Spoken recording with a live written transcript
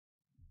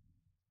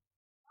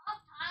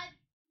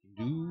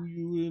Do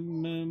you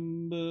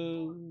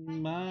remember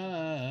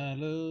my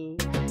love?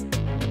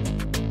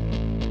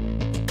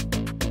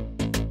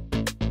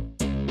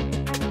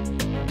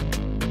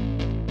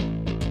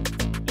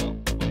 Oh,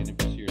 Playin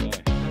NPC or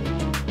die.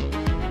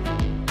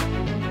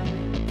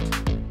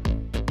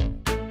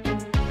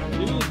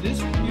 Dude, this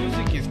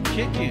music is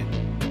kicking.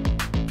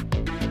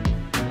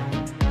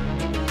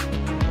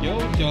 Yo,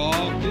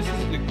 dog, this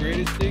is the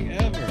greatest thing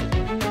ever.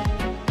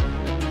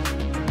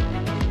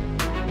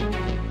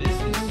 This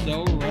is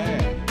so rad.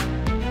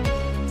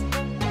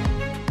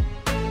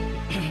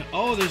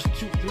 Oh, there's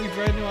 3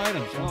 brand new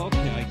items. Oh, okay,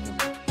 I like them.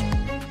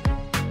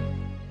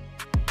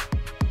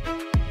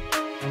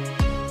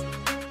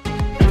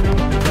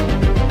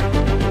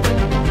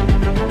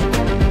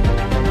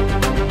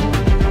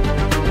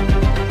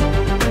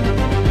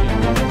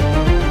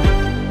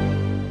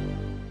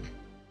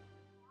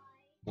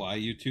 Why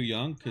you too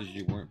young? Because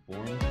you weren't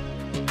born to be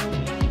older?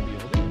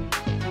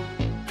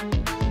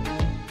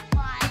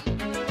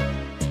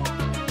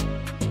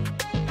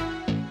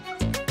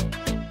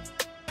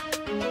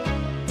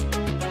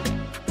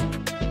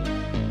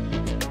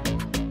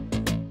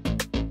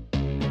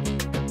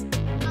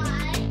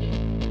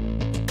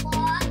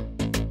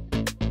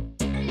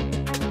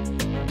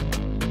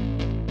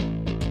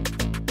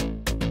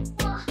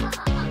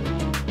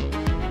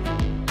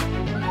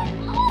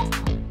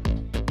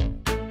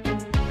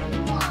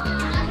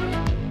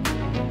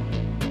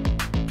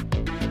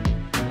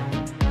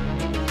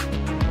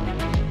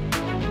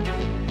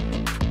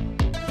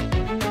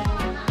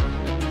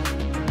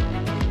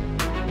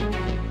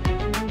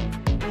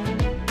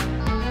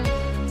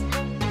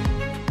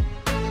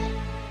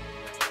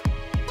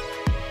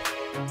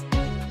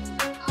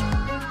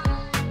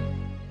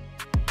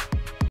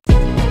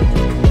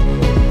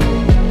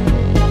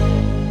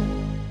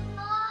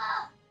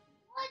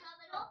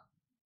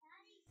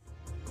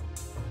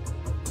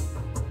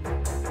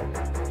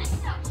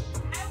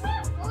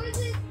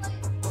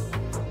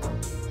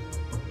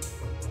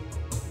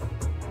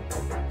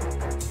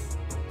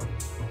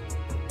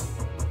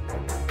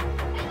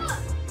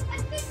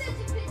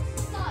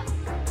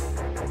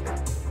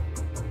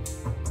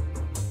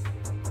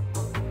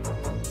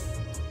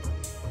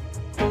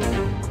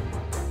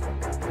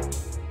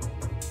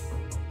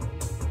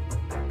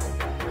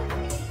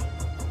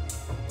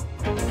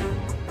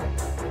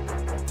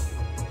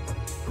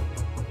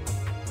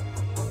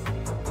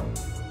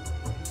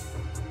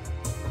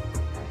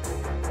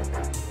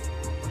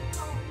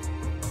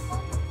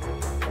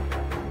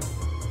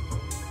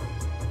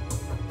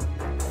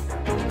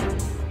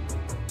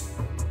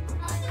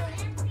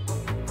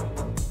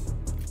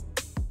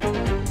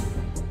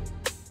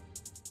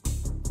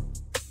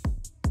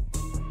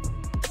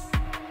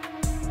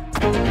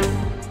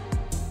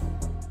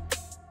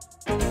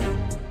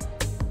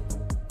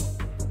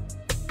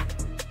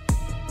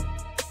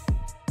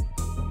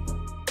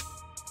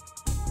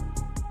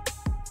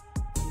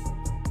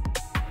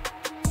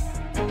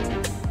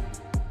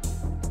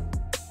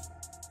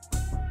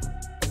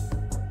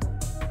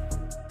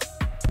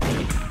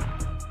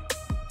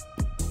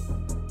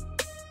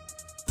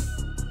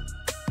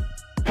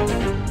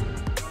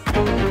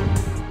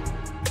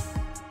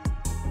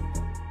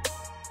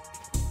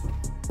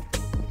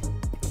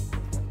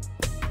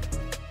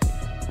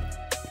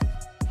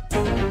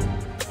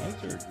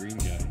 Green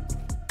guy.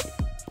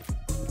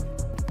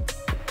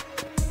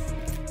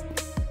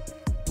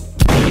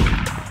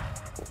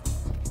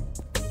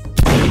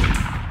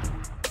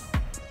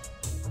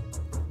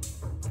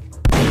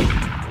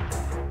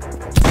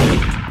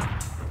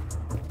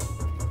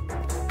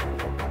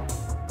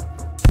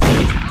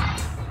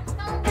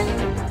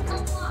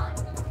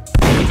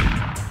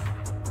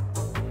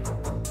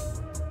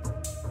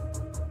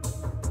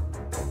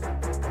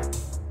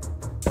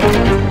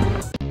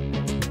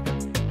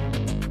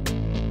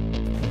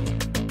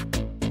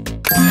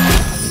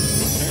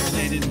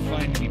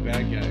 Find any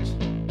bad guys.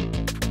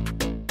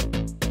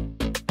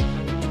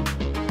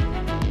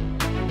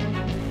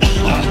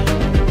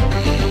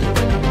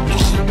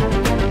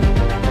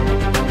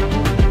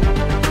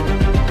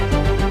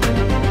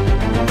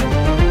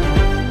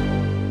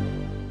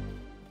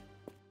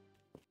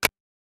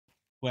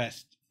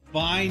 West,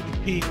 find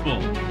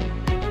people.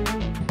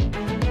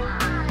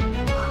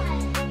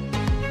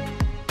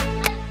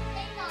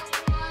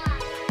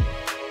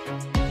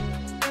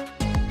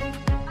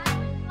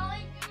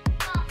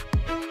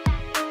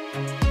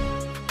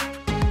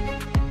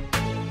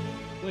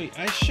 Wait,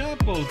 I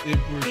shot both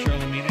Emperor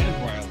Charlemagne and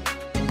Riley.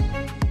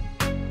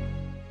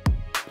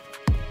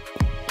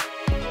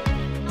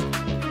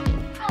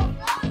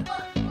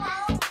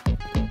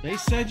 They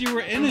said you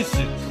were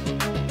innocent.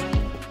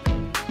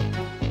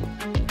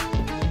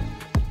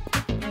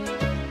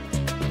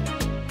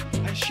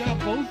 I shot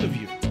both of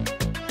you.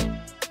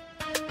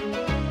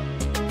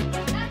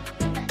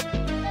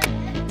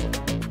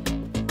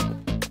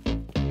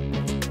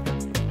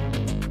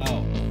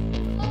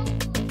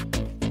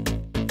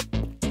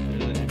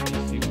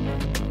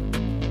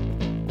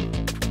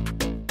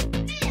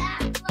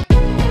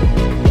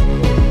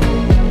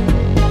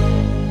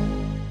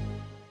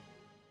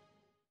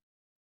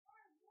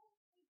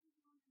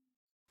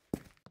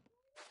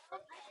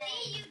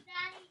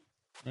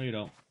 No, you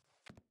don't.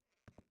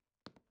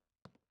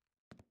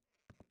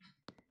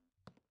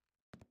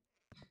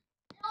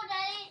 No,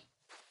 Daddy.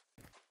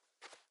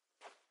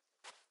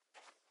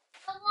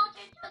 I'm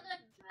walking to the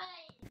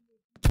train.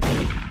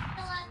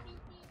 Still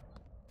NPC.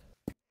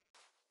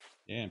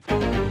 Damn. That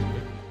was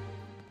quick.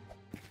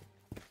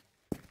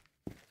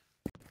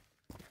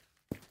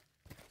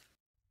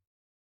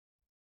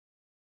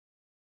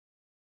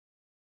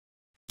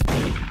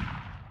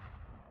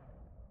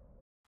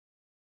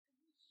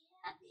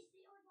 NPC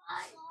would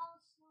die.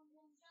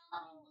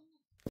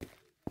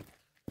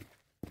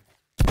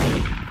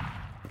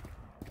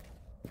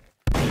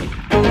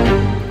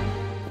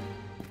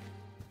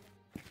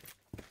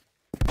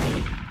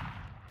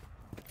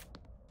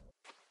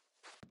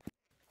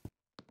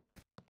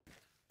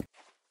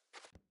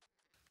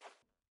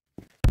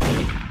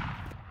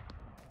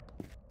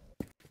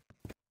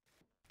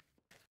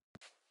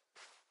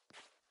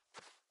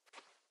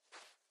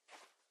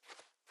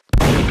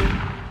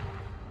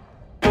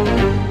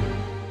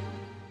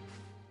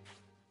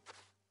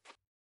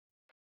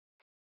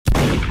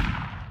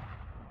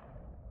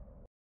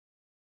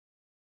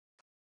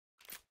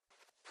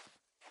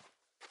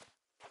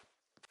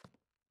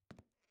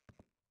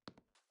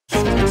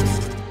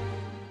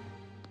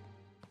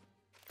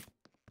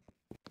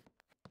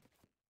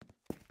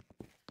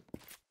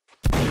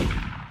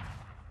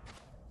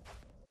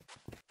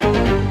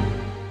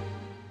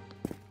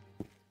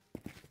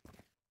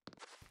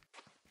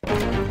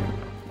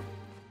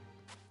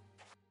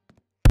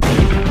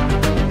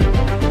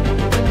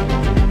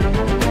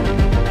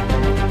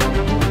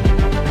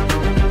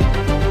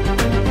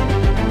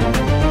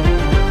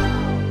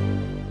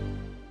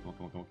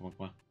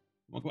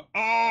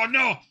 Oh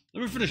no!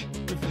 Let me finish.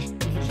 Let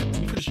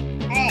me finish.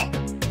 Oh,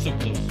 so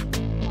close.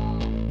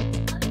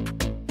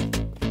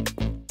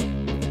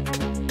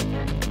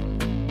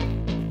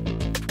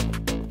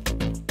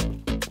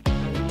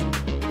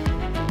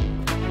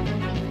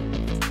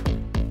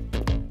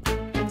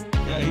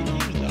 Yeah, he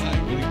keeps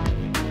dying really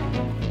quickly.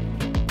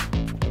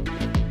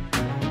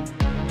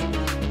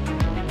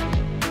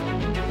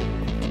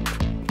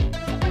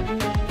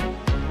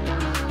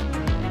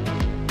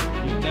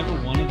 You never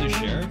wanted the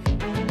sheriff?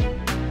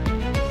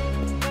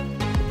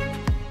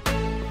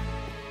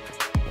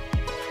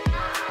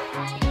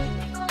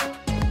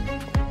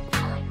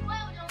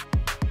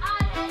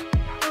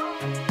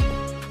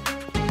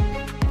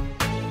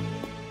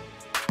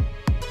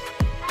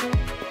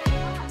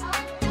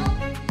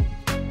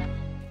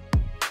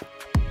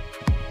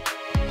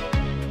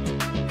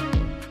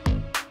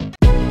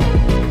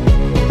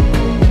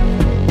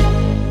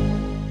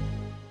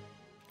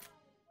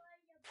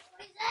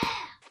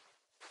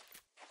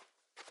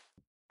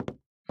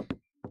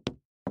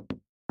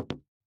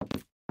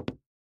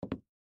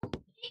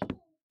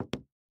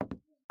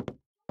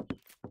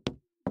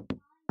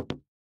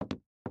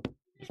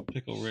 There's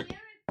Pickle Rick.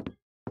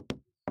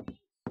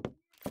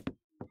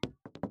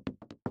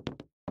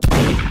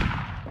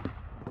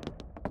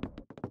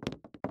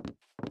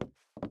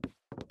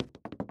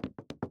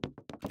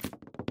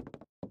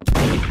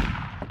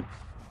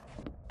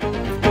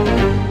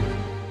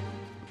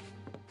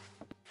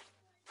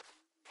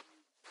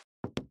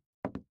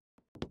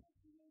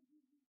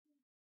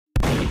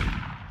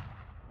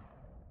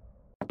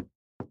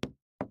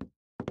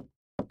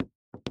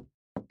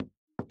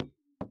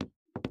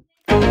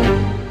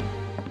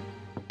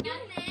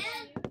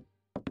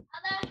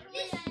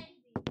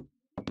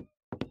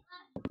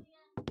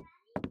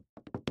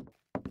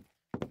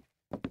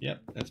 Yep,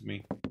 that's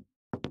me.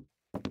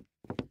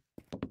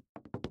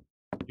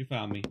 You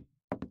found me.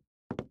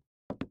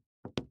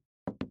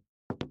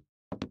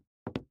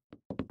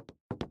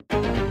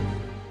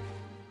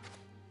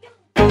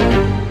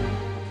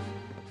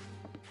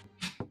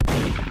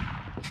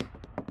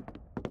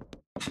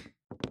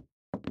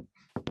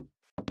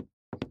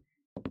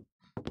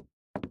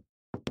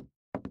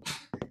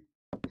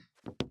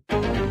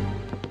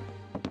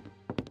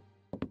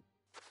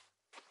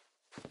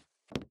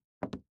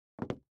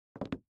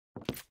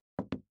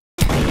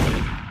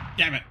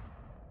 Damn it!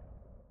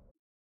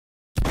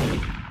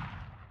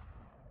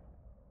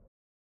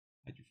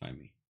 How'd you find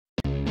me?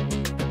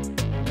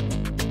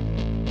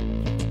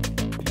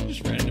 Did you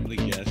just randomly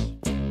guess?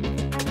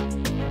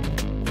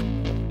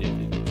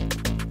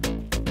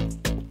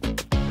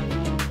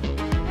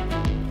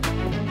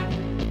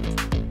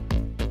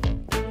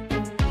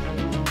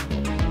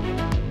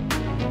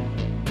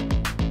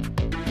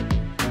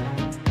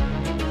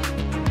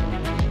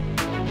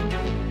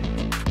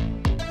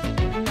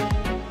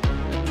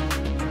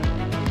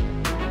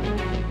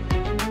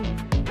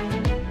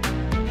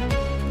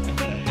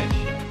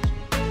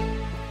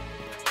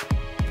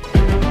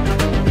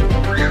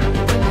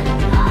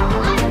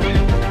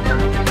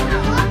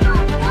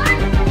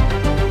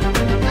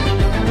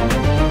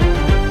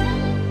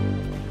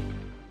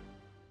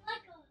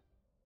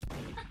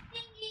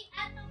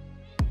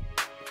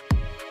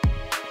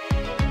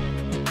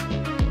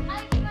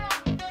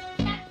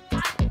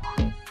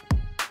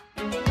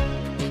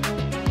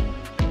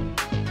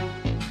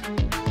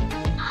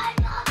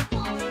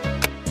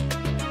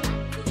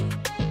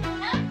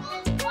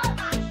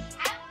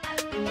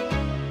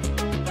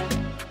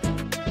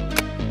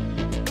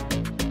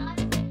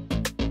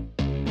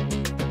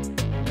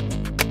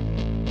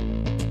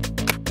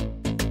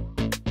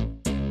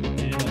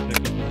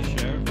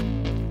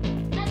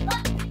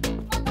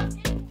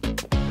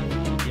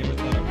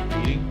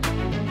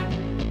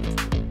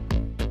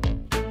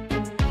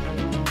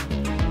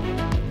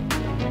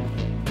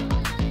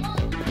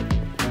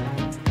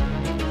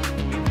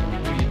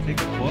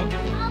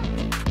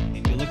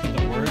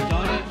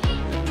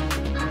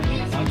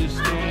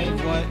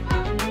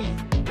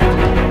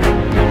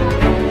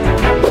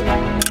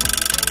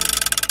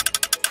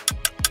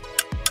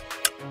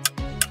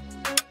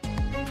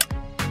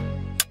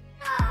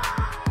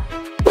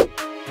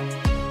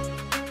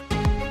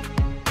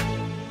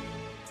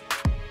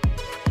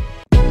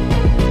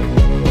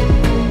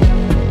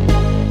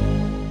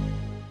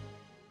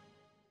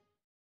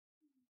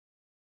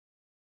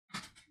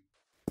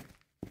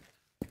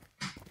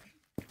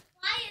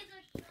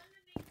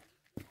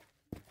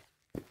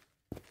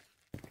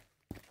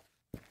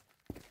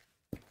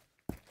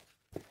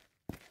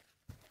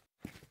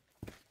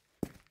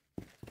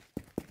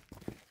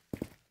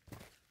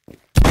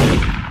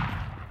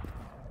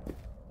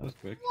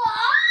 quick. What?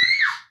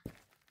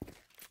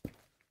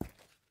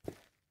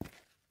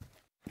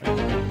 I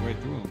just walked right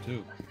through him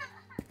too.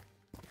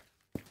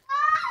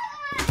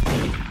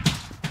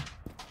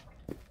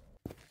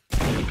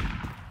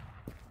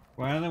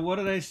 Well, then what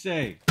did I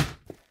say?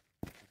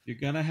 If you're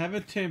gonna have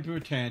a temper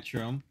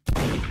tantrum,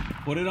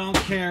 put it on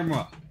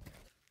camera.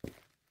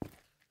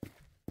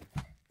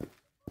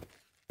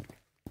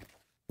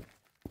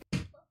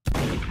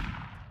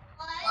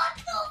 What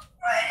the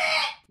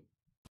frick?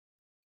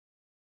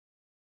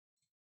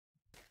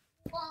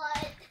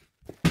 What?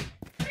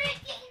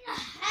 Freaking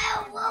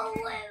hell,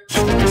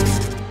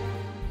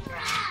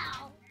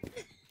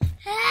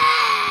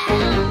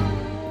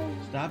 Hell!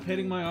 Stop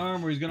hitting my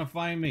arm or he's gonna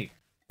find me.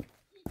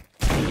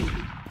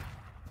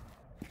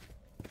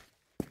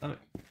 Stop it.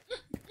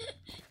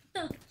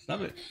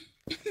 Stop it.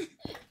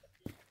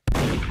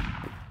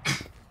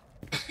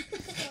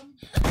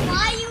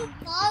 Why are you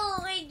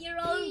following your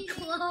own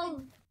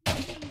clothes?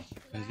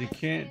 Because you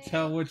can't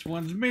tell which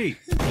one's me.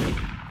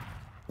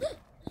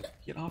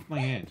 Get off my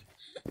hand.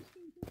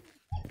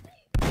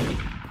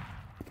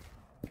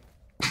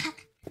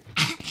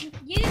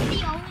 You're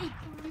the only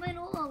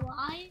criminal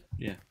alive?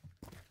 Yeah.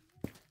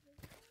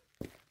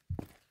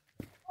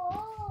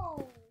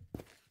 Oh.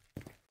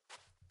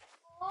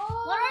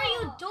 What are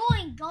you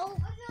doing? Go.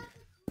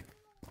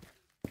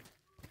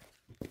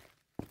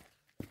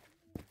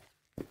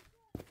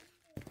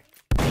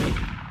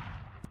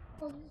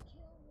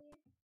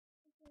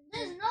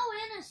 There's no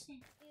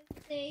innocent.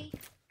 If they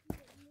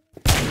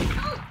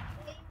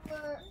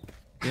were.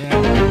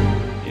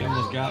 Yeah. He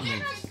almost got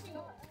me.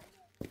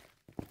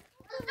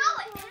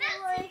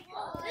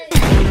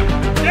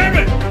 Damn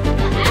it!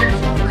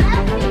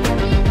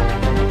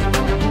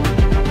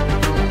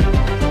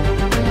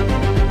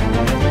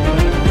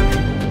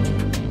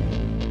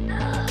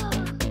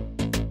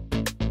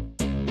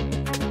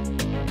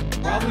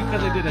 Probably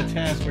because I did a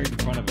task right in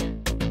front of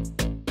him.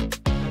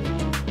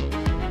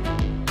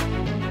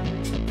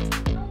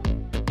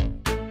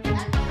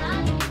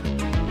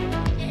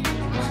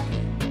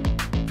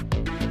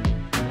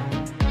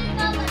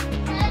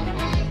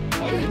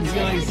 I didn't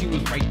realize he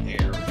was right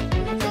there.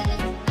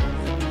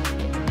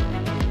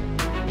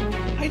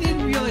 I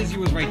didn't realize he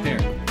was right there.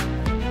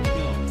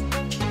 No.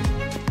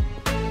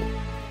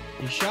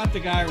 He shot the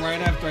guy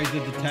right after I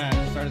did the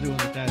task. Started doing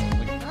the task. I'm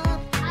like,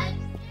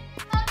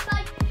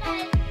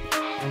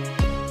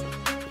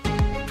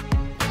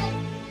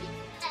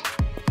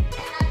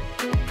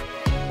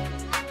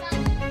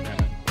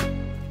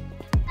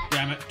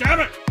 damn it!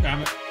 Damn it!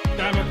 Damn it!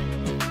 Damn it!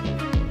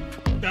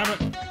 Damn it!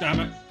 Damn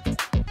it!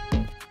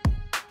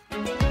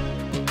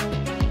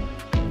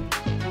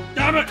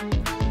 Damn it!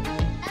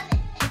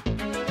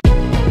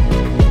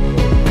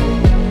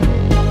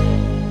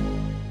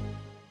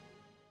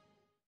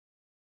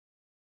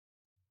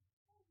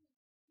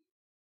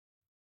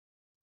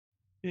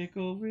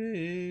 Pickle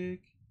Rick,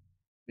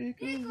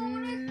 Pickle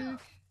Rick,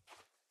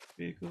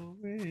 Pickle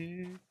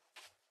Rick,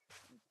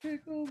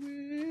 Pickle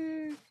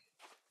Rick,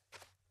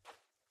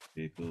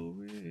 Pickle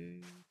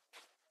Rick,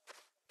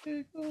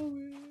 Pickle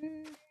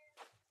Rick,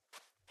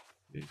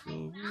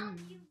 Pickle Rick, Pickle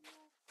Rick.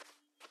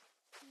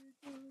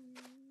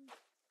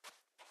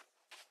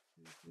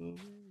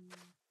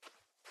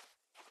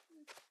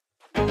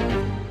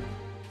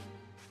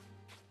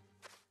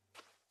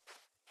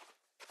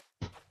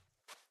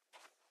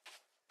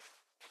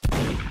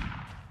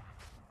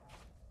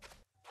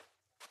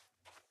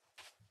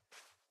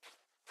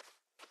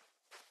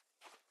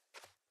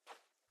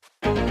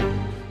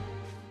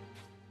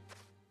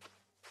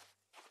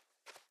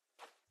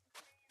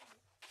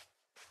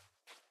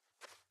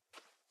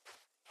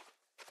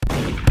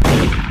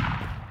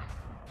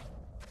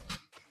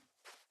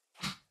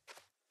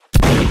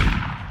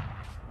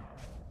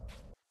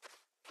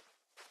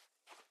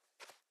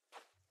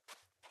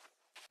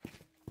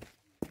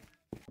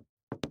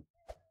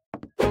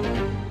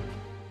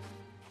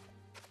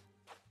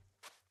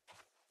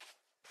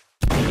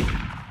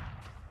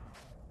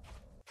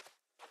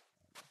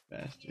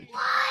 Bastard.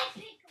 Why,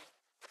 Pickle?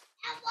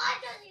 And why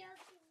does he have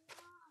to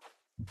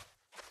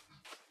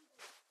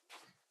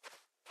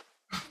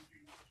lie?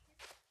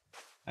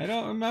 I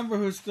don't remember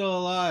who's still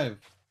alive.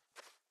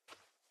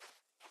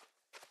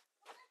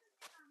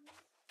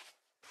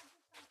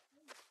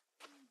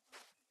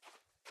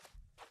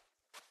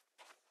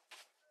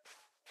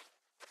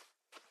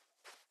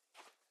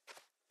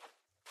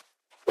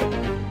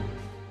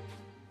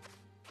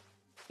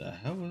 The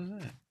hell was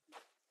that?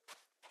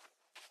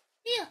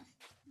 Yeah,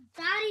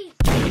 Daddy,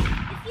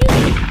 if you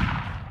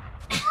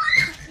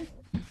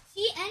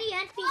see any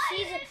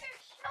NPCs that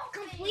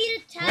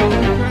completed Oh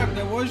tasks, crap,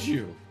 that was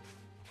you.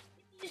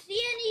 if you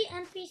see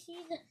any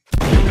NPCs that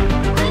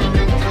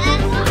completed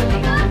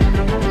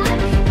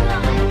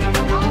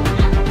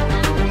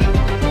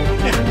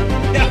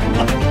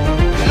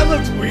That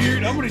looks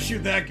weird. I'm gonna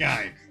shoot that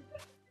guy.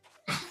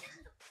 if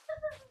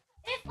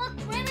a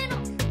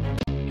criminal,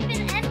 if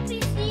an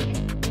NPC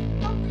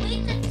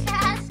completes a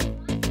task,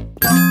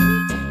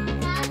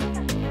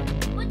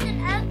 with an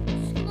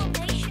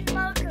exclamation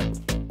marker,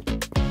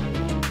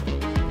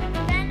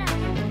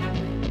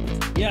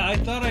 I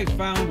thought I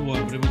found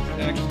one, but it was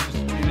actually just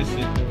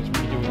innocent that was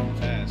redoing the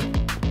task.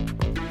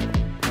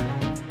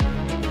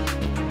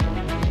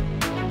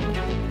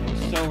 I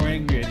was so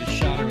angry, I just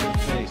shot her in the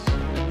face.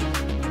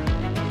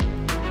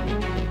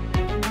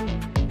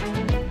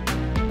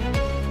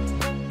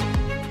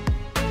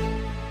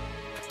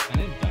 I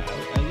didn't die,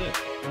 I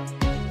lived.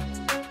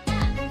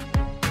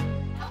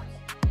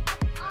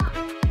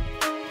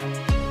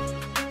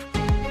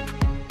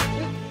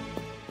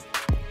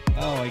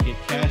 Oh, I get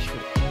cash for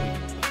it.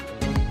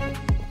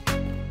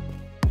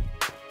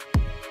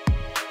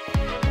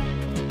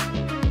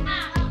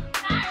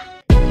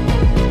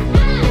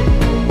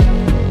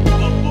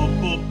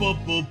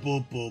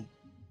 Boop, boop.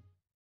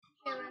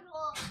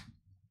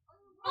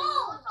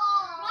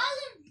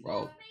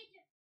 Bro.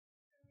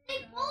 They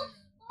both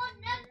spawned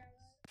next.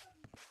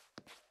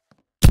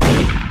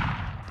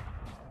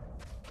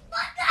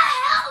 What the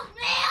hell,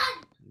 man?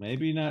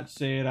 Maybe not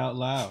say it out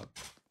loud.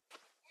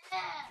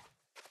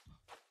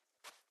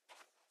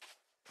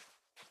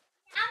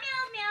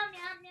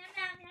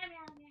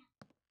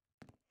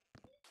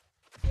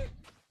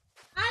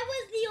 I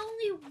was the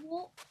only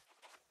wolf.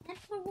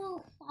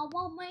 Emperor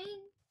Flower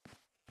Main.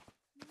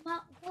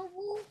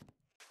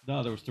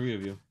 No, there was 3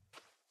 of you.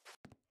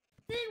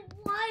 Then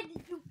why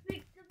did you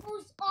pick the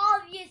most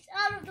obvious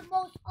out of the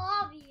most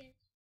obvious?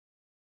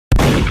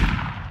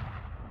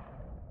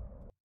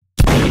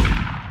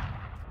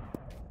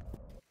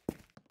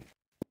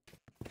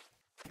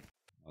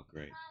 Oh,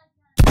 great.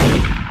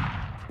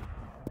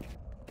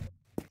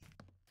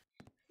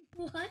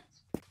 What?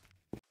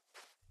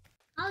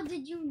 How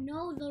did you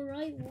know the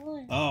right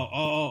one?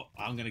 Oh,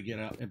 I'm gonna get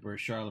out Emperor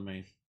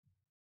Charlemagne.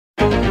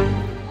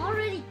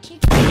 Already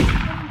kicked me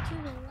into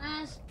the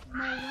last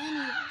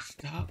millennium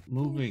Stop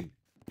moving.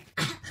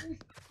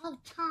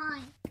 of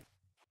time.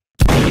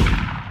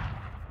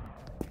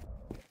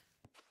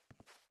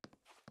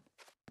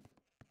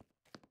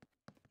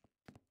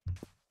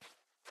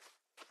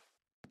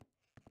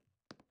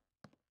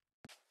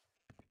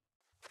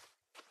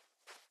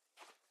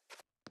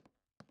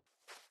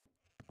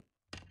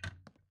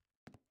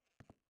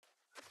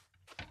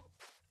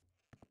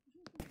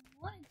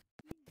 What?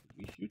 Did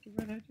we shoot the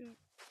redhead yet?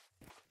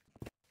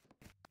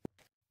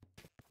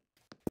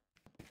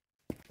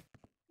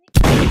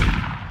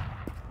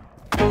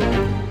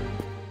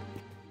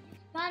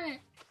 Gotta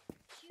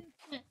shoot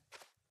it.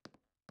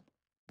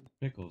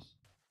 Pickles.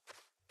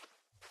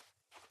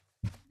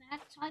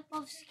 That type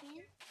of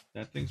skin?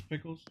 That thing's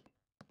pickles?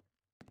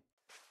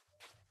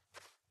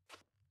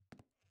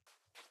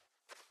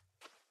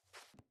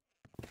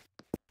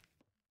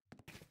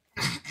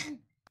 You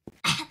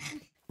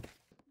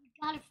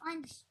gotta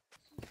find the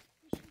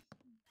suspicious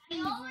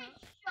beaver.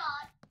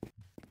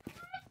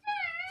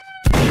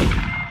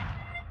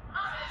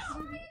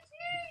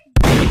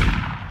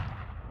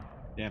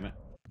 Damn it.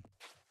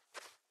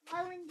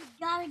 Playin, you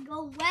gotta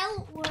go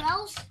well or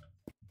else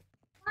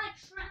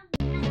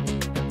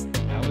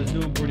I was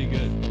doing pretty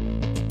good.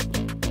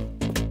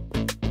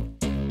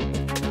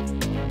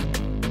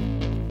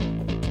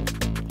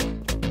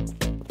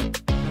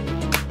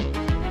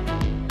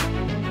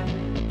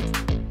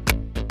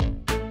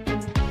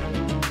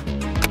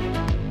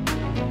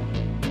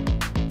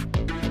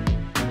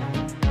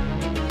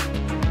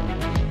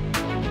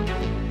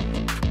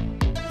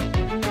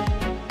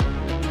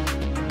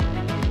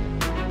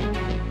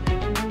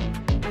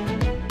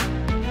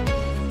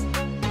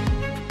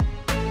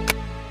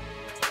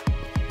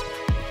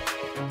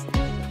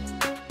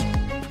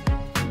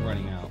 I'm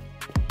running out.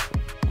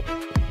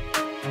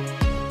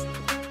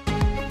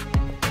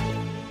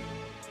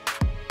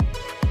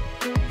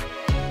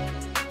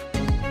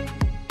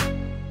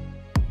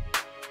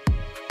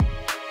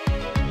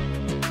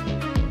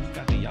 It's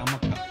got the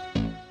yarmulke.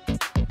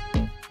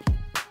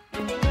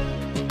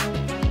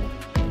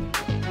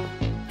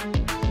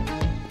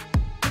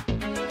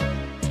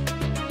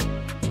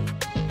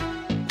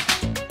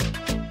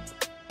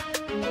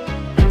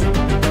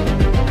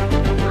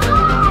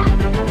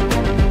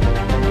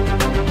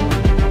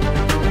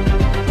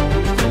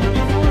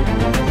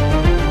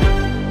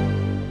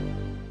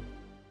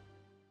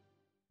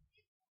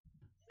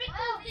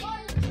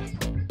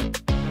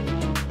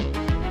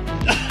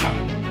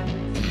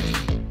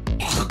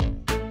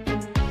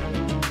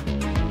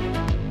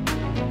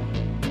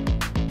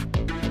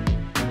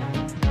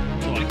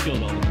 So I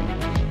killed all the people.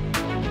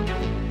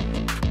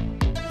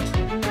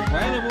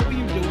 Riley, what were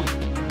you doing?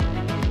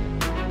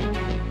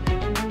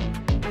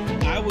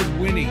 I was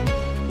winning.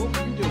 What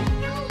were you doing?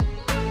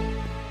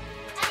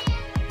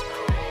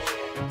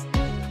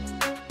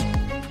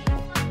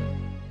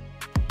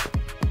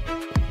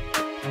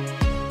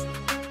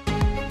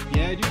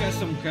 Yeah, you got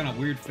some kind of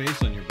weird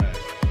face on your back.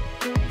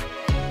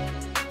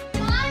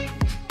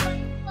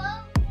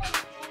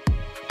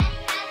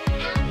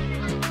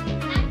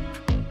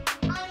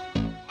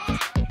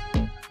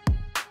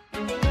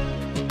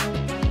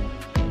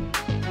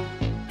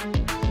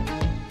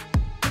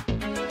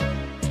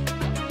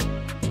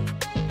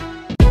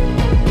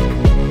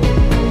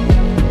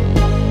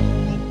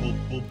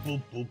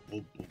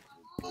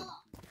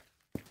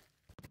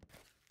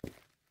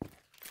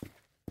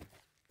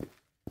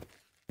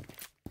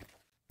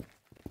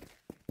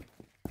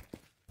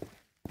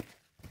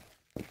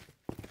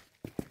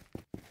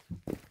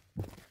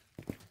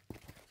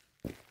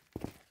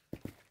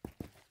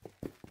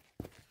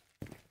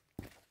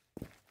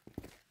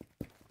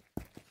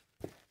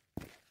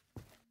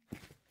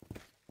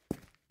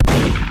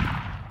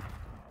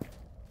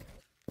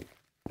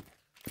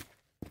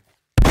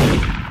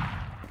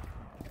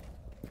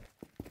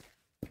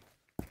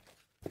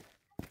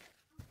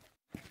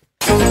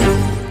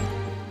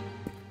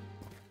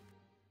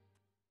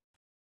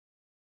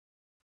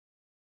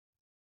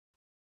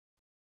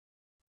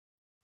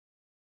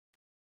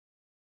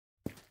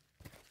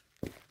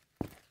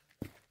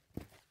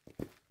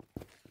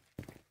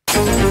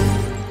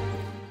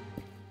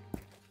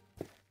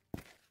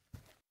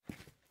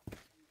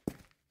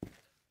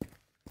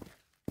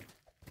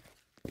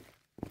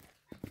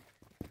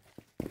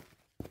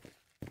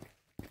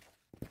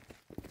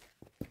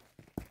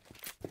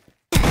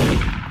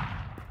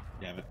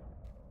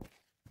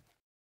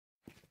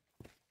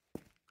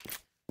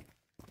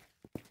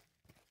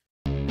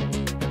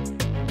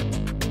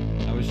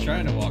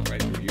 trying to walk right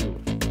through you.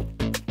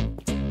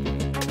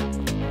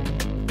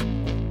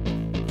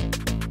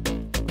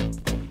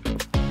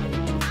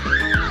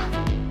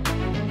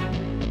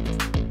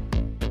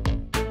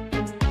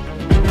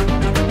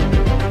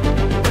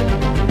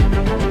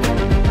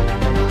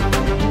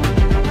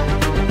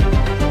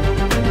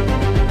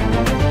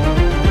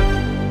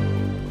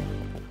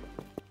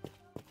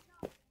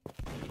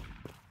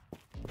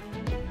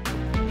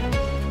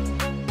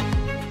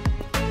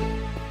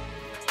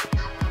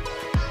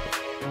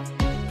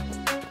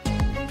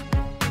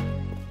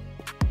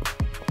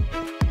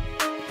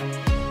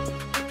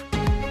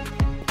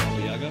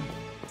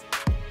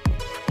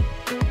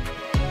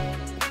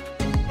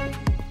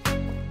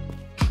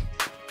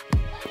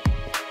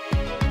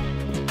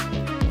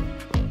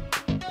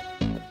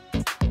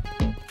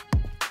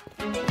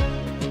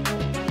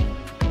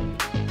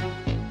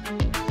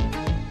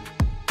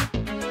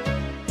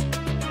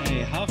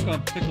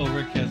 Pickle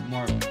Rick has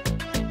more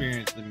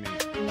experience than me.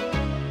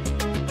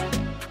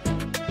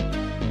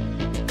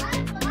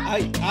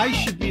 I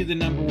should be the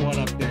number one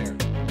up there.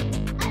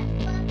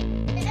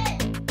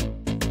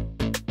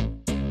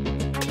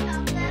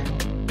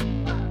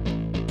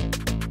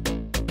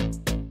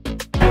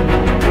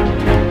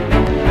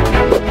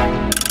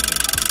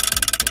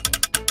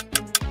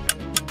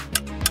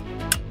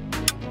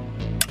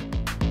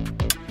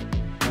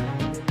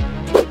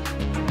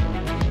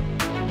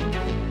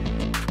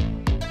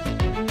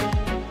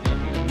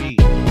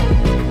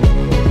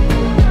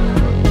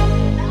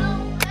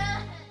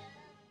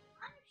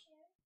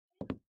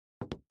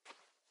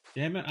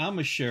 Damn it, I'm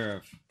a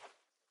sheriff.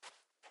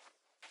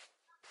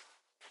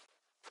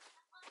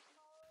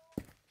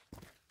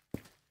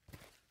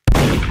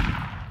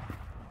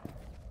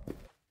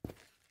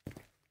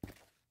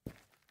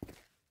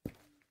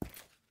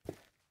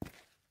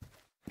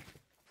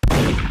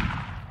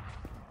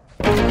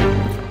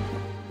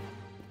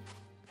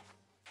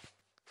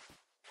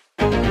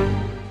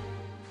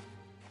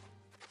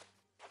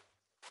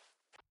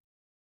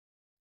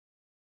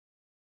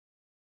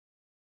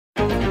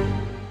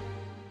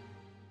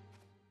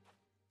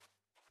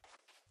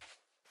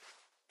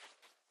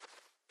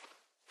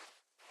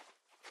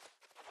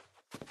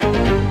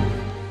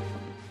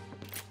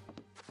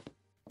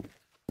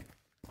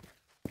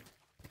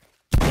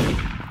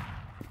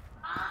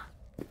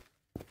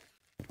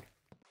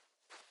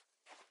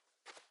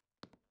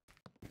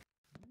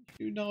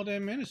 Shooting all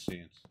them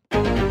innocents.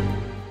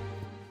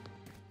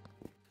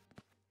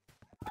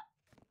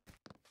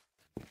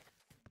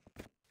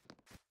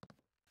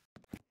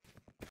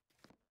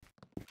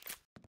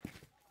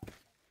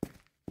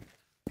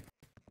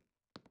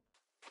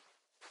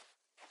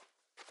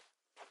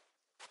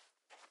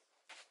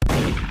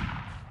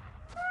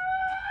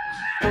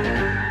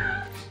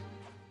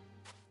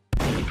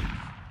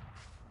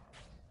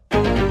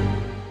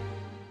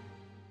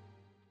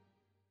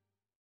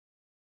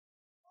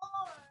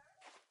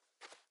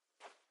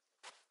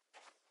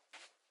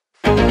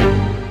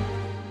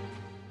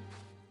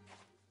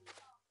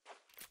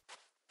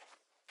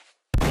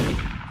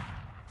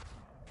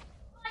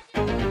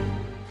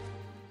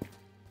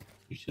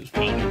 You just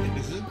found it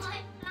innocent.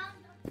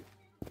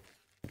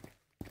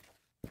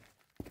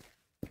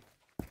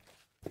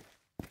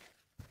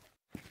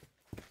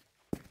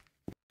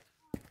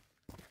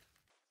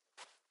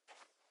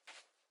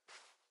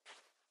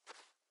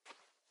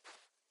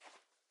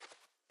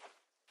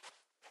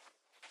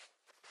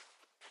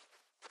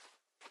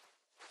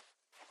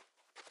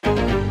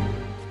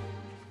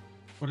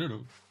 What did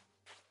you?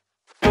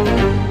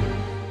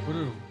 What did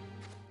you?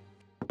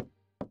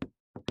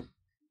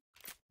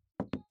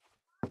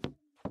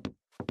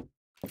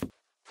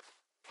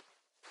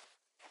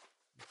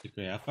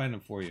 Okay, I'll find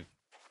them for you.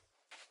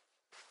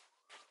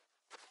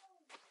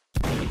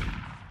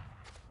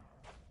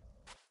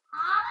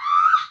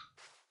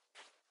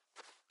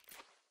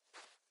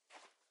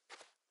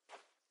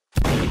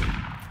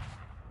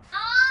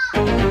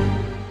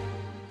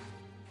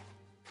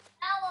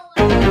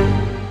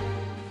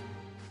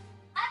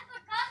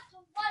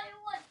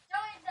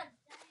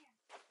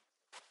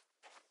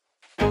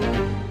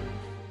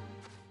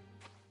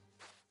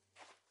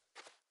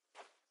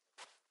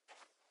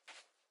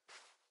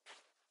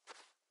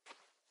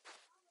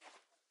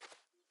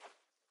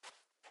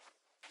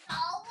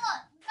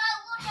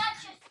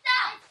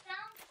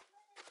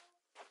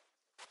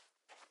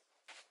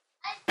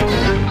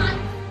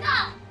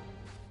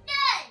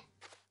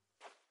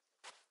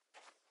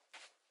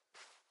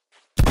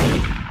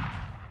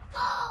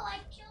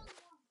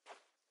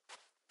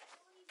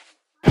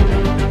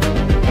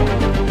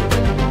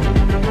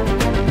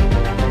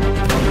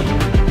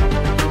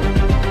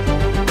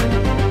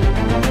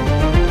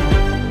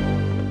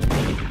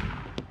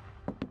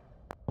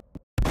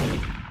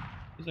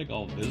 It's like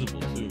all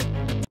visible too.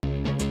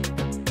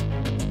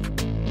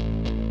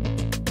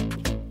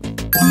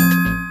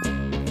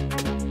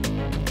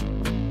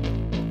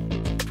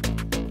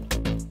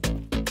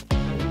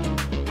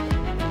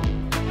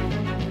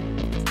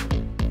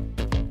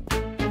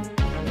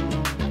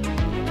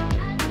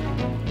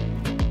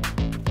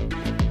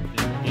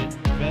 Get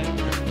better.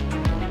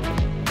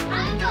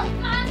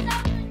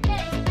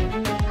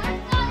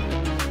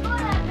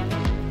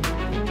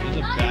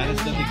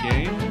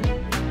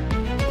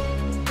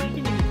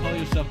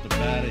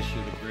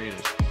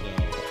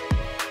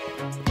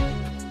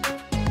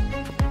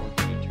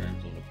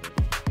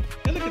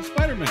 It's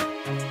Spider-Man.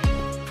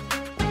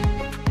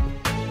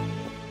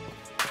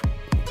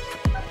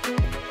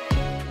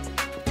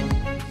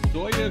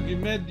 Soya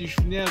güme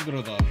düşmeye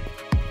kadar.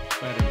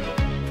 Spider-Man.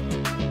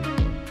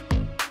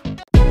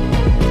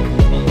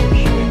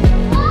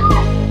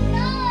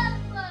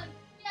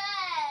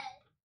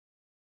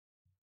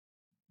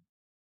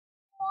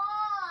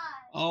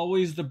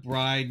 Always the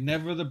bride,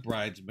 never the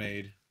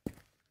bridesmaid.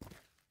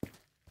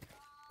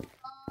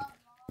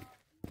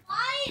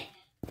 Why?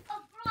 A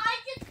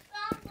bride just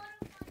found one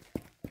of my.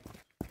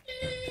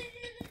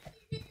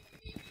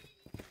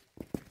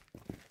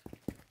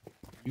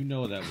 You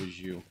know that was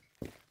you.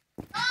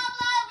 I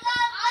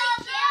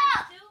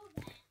can't do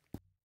that.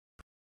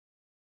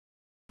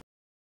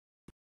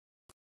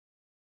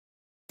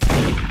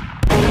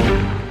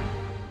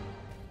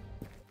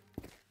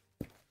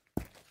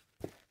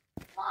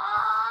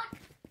 Fuck.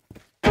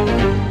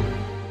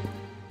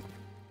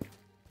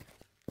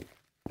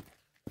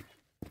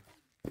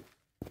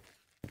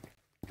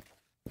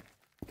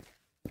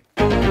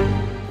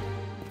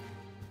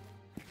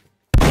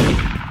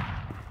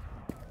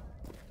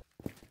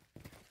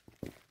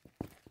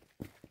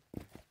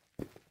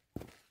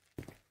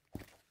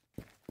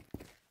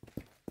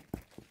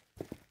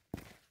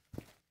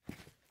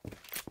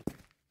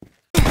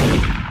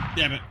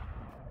 Damn it.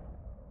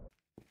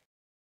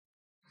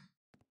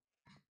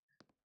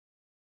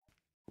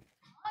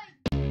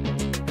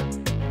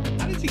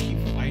 How does he keep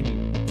finding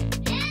me?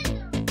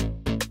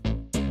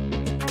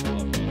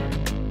 Oh, man.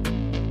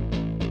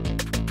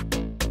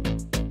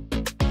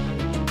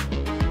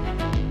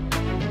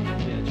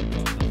 Yeah, check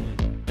out something.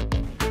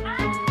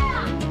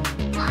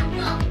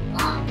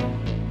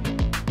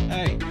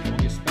 Hey,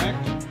 respect.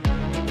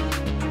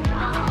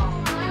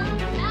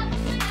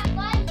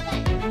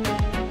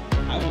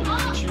 I will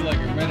treat you like a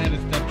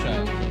redheaded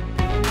stepchild.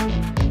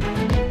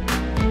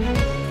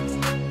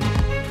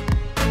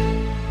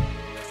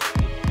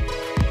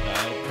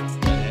 Child,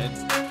 redhead,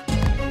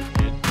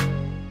 kid.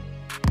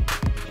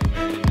 You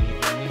married into the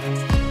family?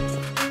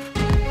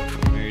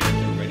 Married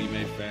into a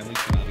ready-made family,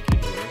 so now the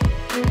kid's yours.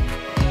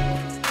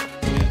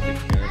 You have to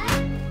take care of it,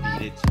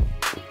 feed it.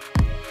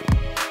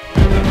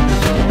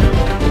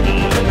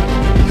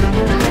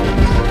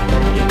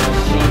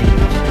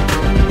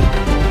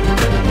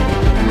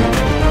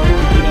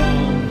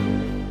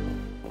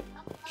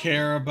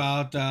 Care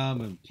about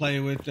them and play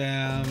with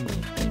them, and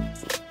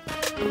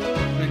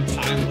spend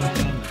time with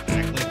them and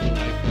act like you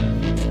like them.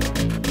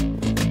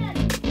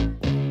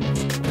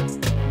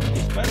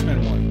 Hey, Spider-Man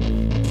one.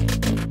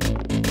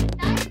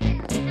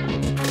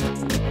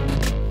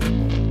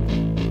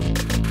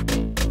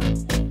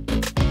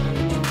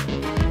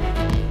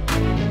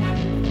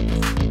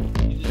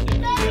 You just say,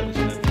 oh, you have a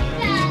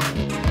stepchild.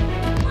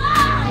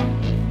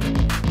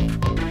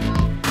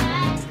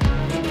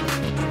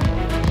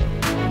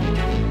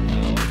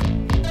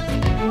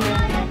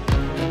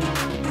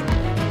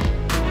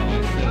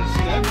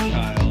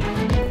 Stepchild,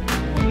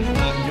 when it's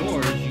not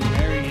yours, you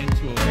marry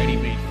into a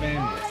ready-made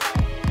family.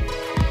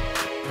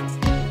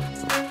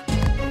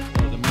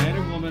 So the man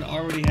or woman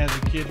already has a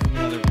kid from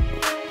another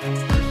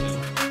person,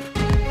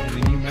 and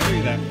then you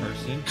marry that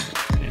person,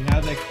 and now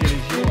that kid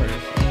is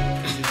yours,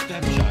 is your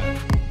stepchild.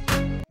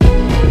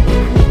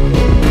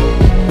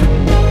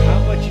 How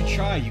about you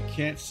try? You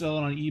can't sell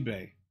it on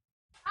eBay.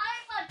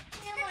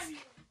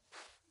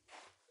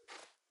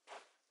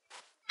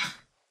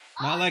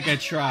 Not like I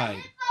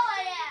tried.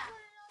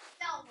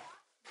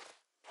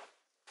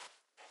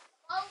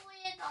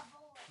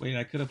 Wait,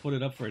 I could have put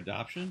it up for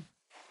adoption?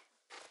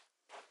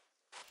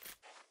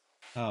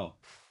 Oh.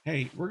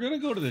 Hey, we're gonna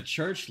go to the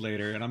church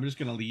later, and I'm just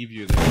gonna leave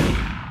you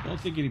there. Don't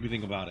think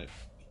anything about it.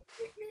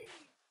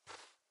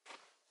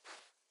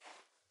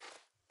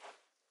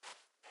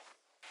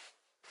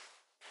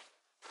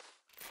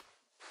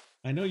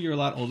 I know you're a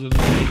lot older than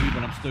a baby,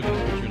 but I'm still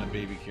gonna put you in a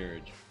baby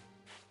carriage.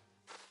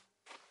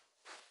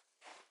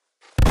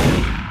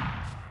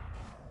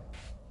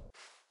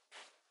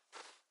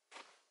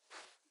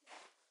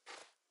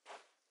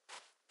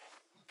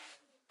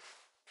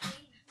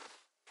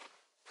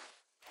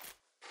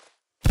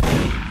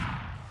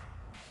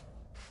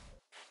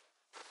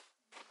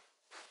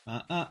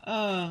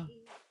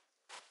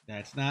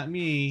 That's not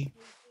me.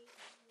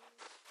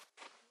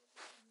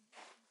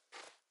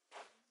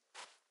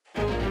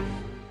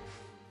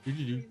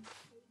 Do-do-do.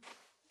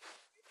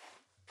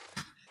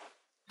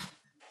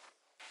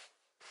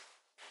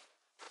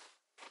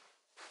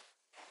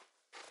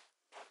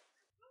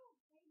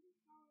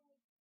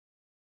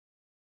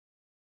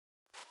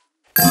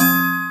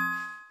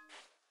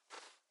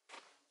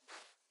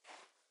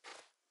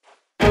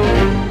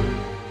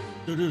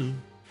 Do-do-do.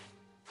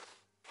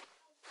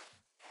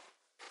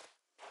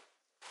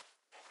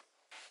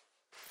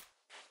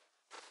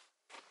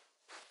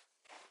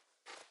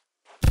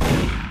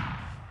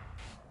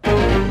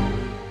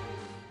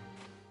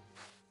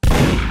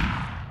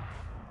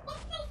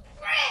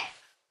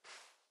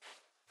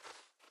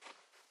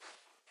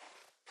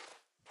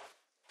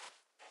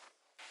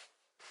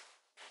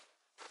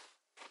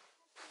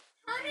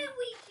 How did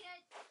we get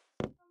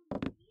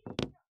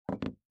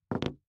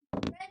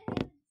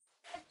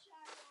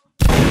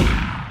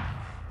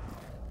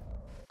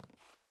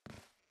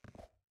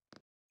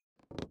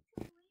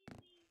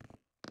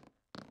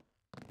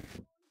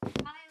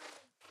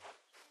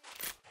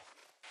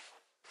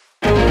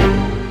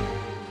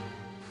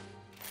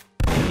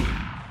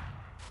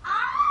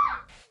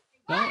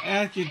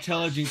ask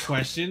intelligent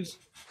questions.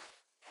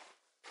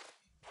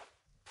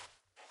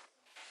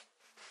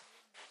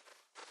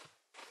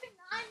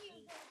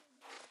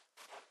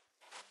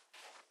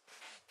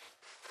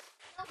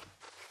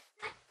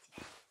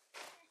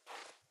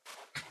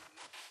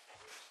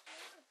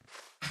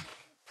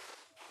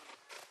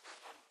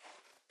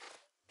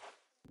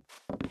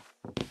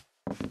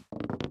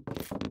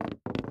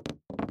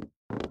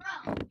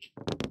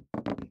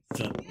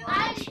 So,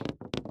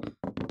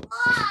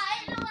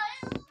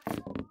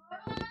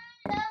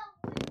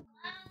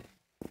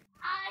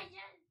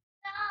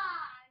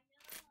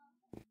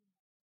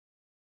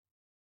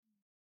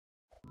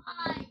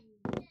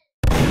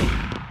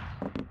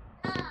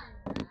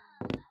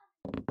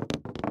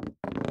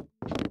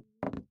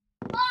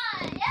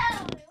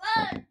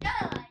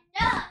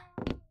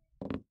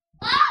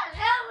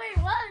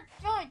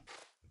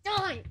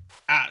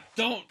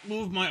 don't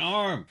move my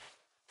arm.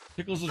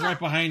 Pickles is right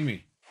behind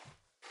me.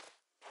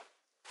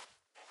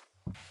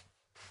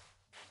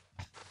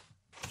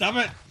 Stop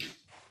it.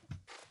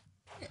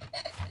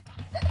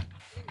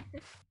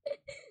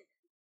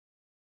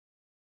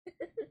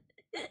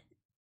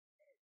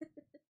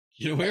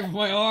 Get away from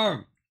my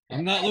arm.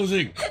 I'm not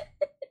losing.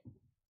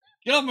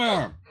 Get off my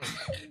arm.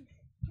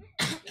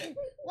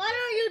 What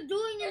are you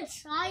doing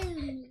inside of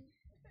me?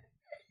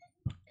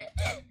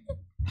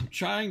 I'm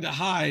trying to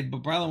hide,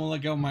 but Brylan won't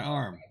let go of my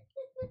arm.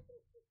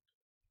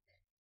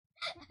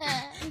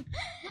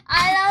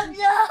 I love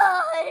you.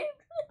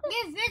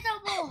 Get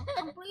visible.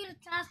 Complete a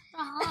task to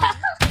hide.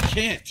 I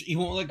can't. He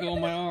won't let go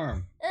of my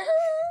arm.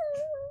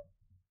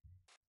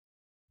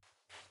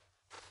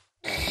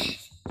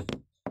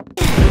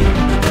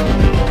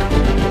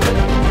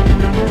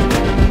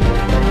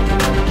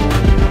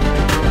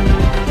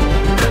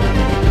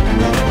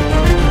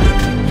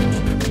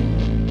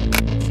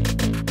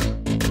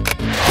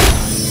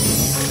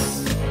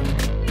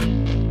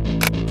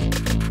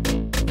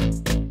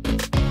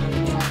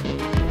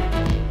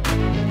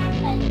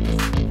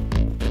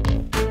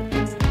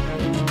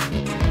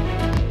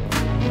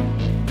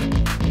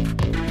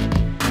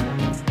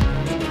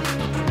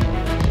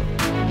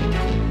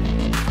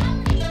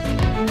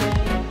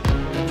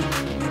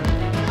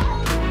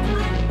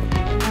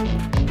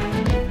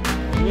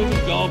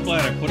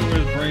 Gallbladder, put it where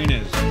his brain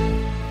is.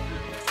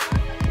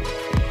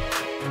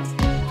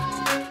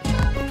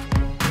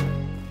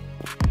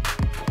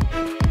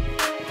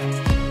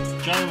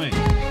 Show me.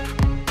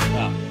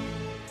 Stop.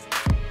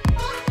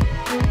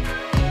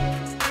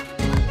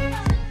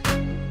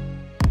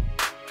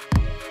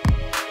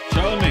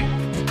 Show me.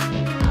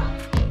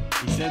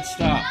 He said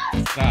stop.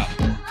 Stop.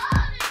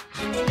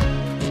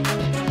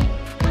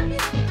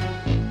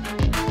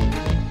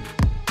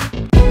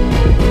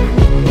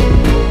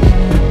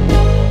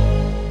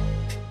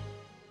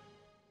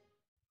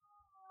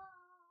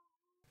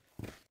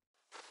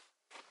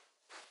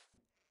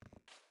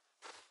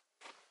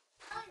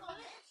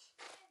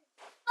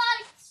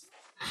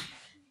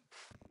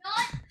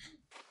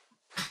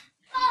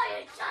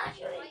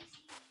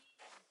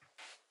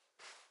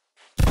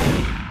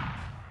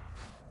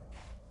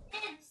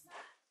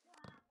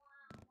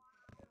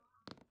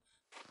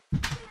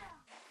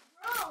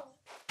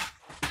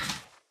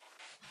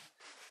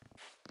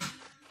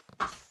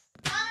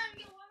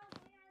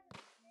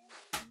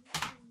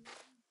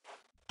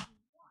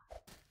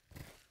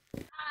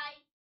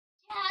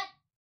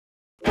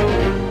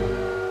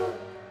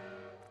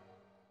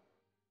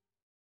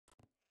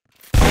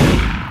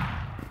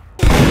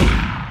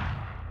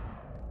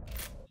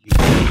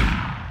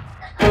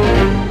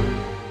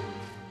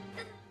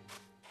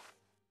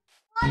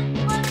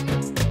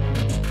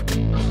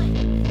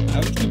 I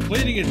was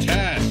completing a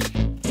task.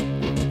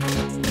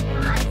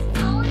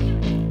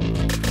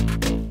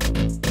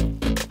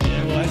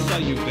 Yeah, well, I saw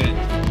you vent.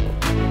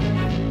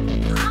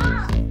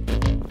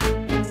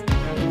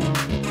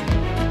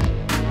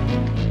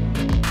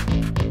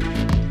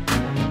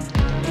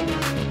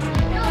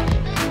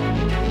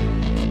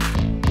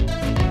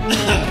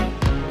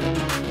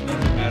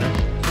 Doesn't matter.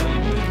 I saw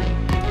you vent.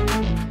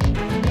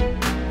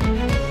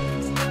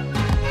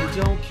 I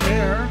don't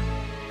care.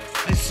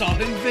 I saw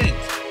them vent.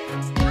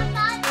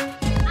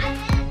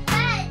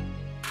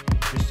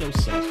 You're so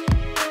sus.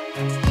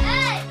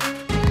 Hey!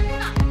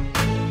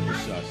 You're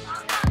sus.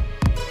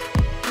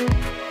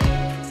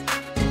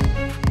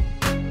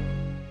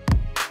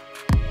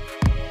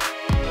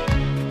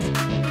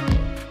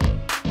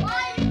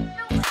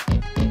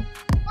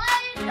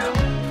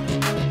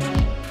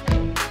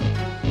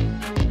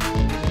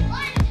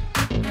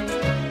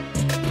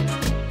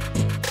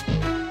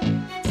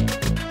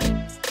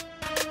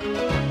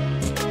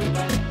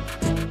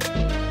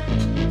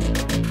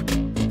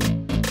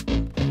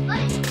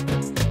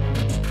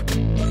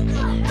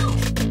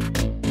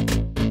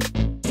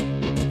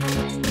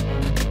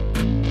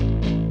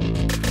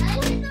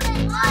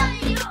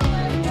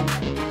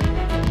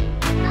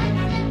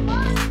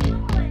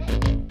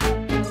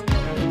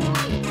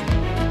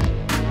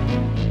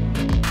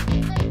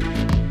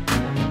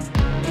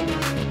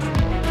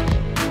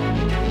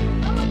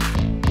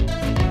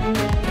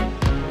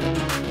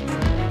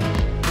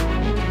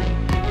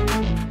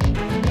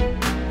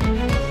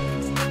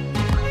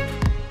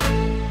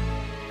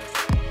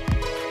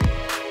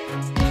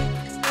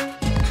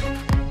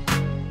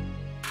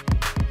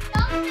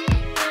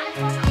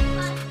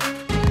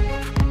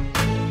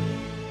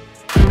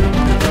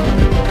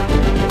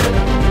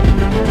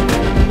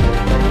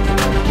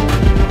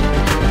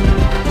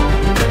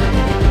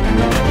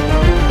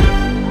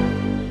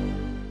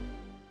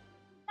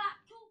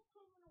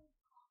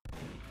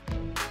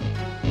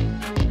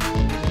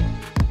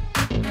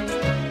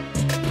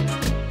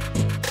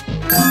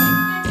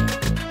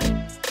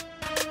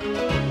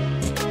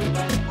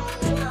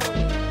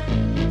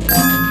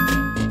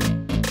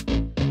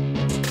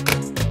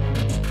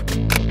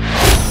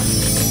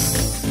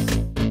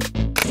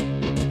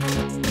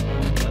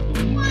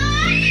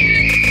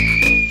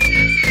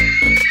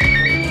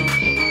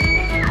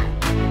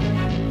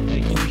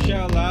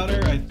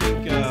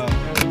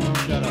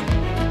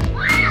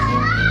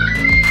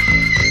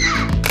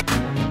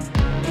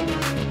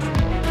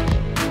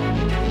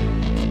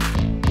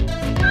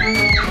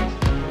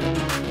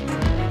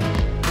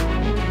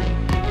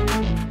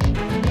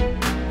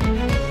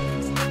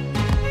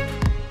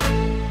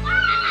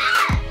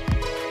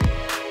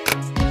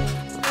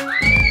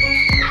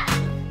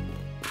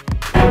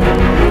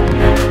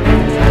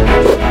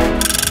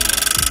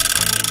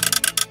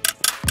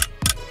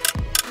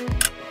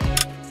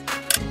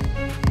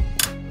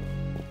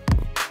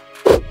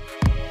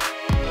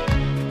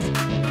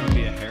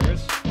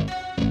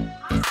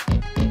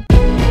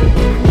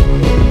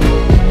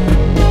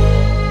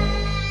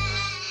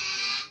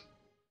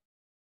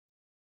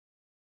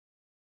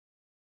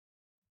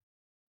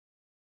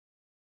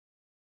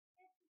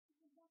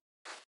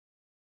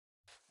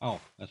 Oh,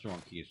 that's the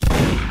wrong keys.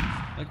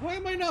 Like, why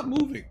am I not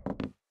moving?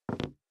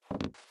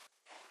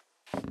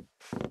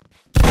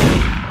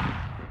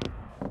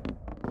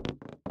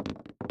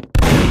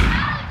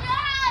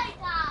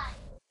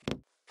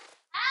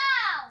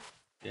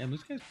 Damn,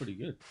 this guy's pretty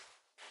good.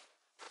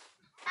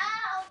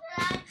 How did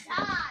I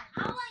die?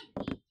 How I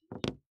beat you?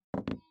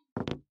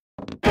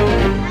 I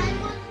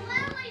was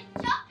literally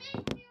jumping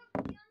through.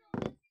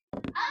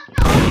 I was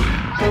the only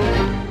one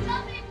that was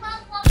jumping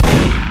motherfucker.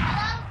 And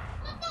I was,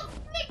 what the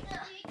freak?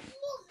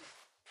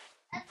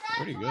 And that's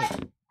Pretty what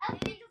good.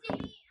 NPC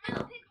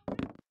jump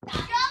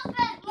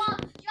and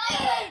walk,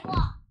 jump and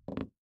walk.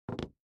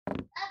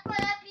 That's what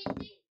NPC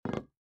do.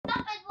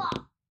 Jump and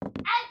walk.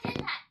 I did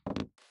that.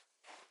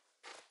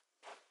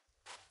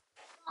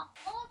 The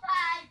whole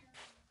time.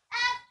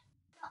 And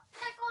the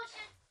pickle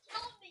should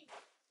kill me.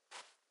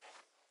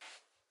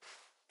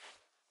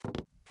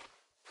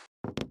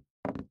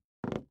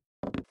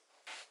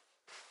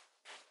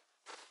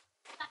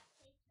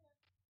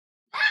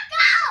 Back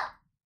up!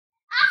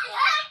 I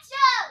hate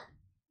you!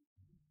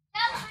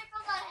 Tell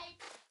Pickles I hate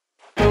you.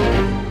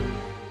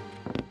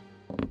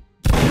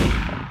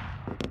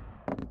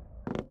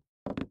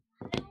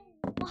 I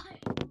don't want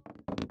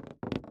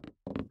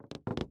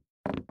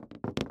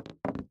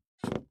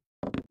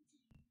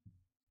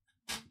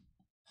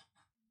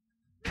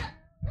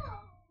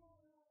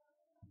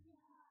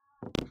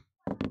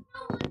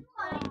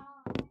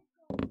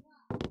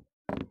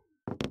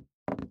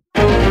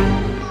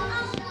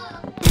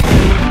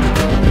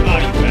Ah,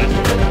 you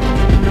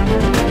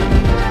bastard.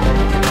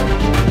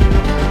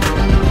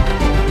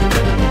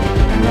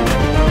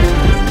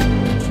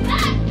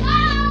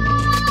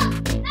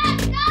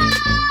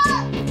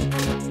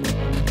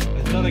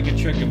 I thought I could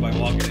trick him by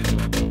walking into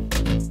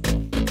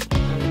him.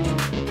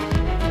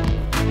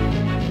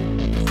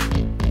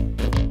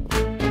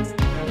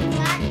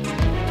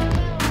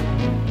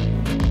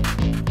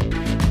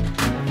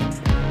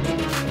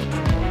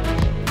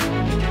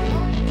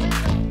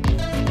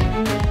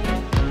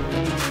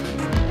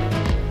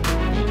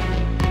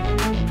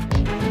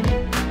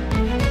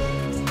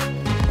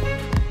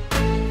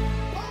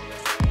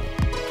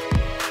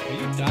 Are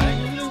you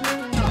dying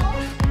over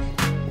there?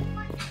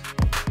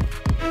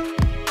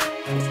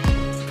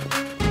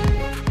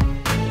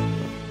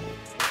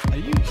 Are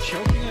you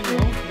choking on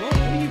your own throat?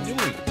 What are you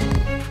doing?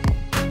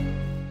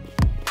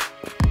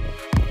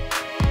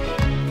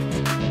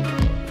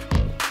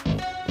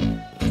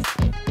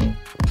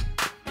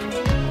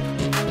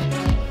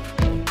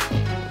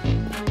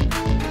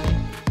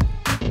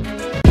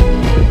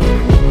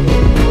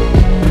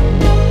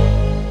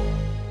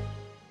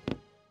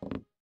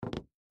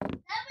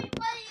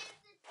 Everybody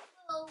is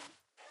so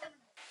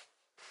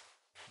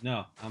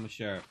No, I'm a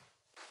sheriff.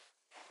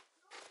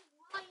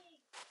 lying.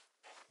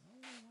 Why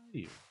are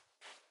you?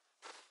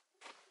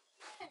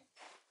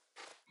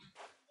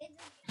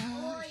 It's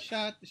I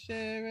shot the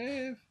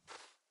sheriff,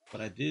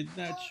 but I did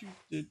not shoot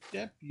the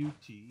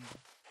deputy.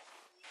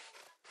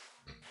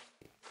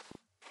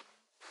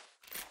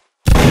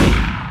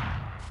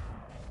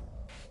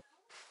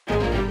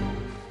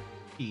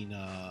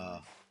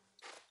 Tina.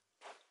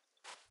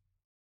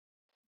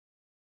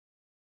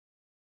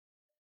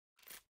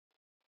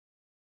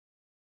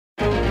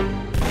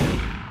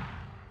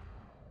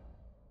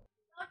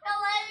 Don't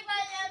tell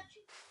anybody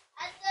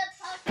at the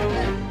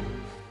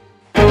post.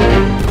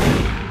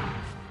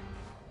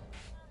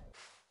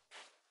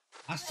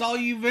 I saw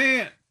you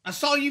vent. I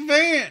saw you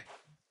vent.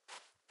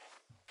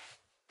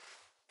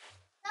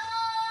 No!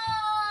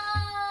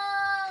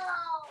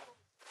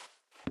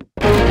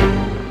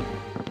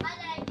 Why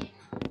did I do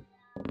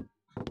that?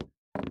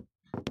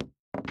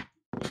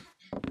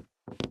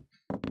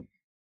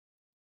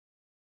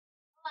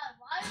 Why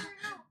are you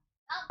not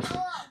go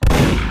up?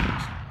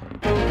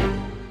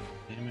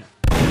 Damn it.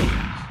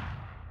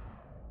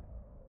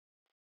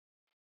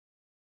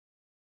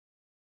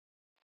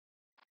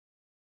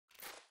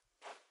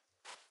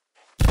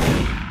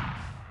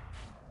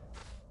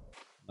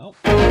 Nope.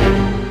 Take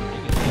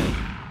it.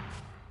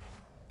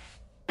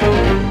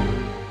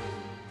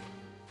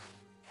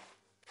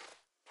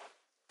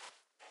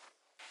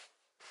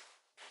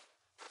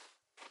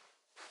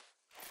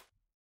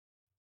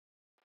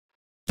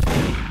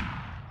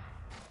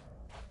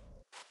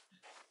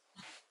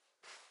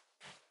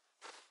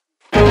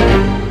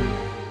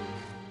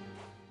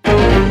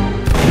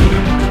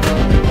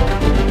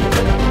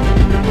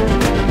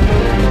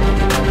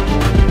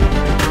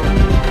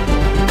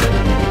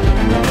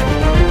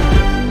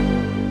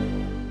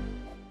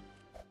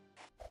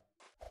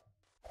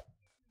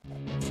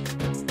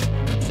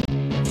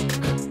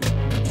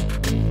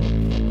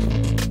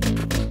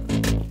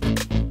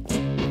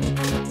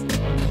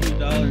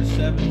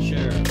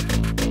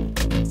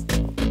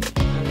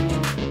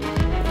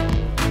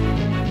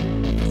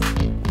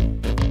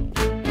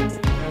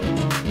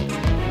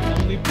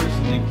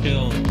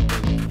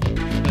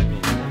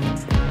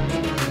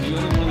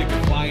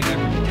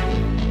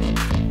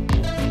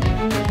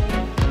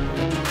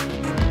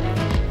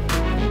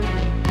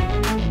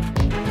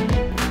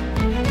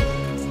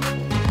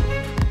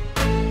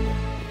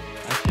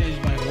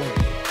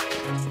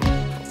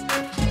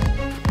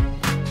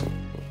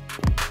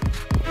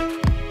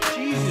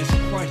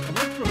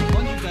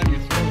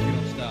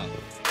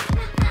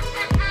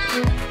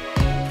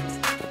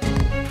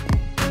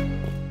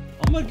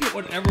 get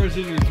whatever's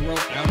in your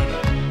throat out of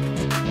it.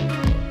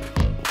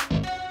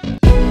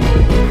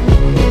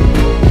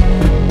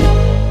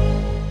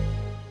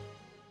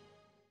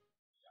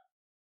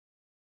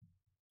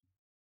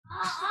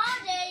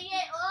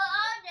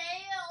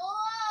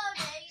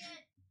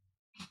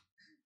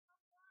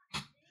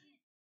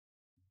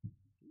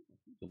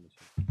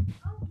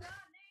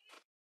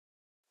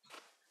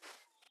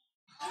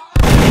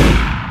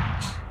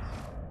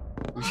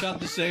 We shot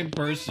the same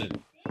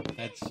person.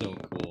 That's so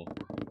cool.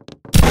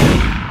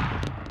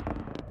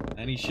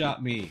 And he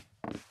shot me.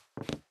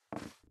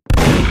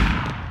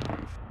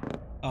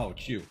 Oh,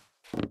 it's you.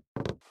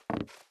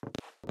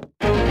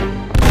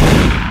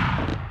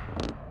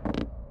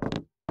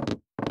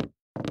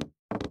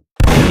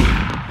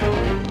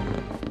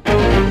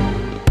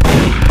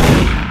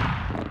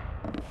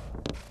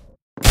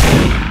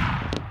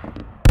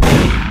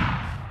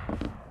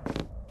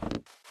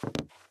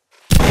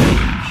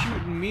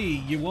 Shooting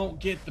me, you won't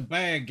get the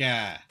bad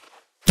guy.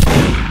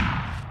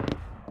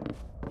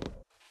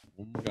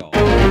 Go.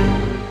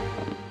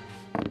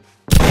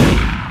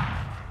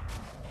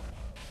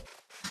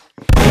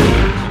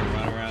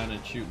 Run around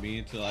and shoot me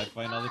until I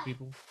find other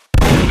people.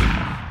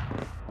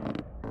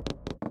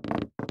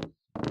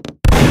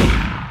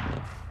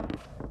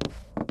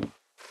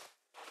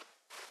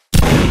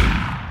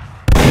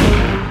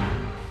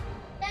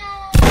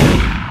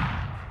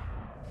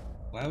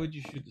 Why would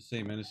you shoot the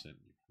same innocent?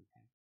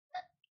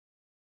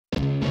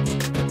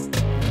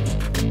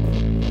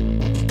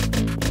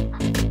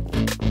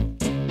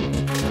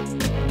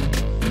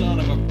 Son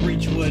of a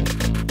breachwood.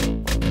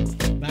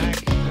 Back.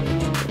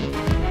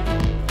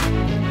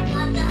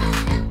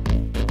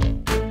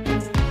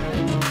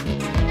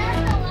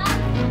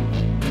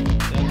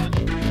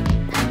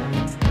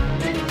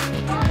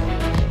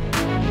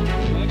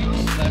 Why do you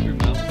slap your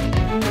mouth?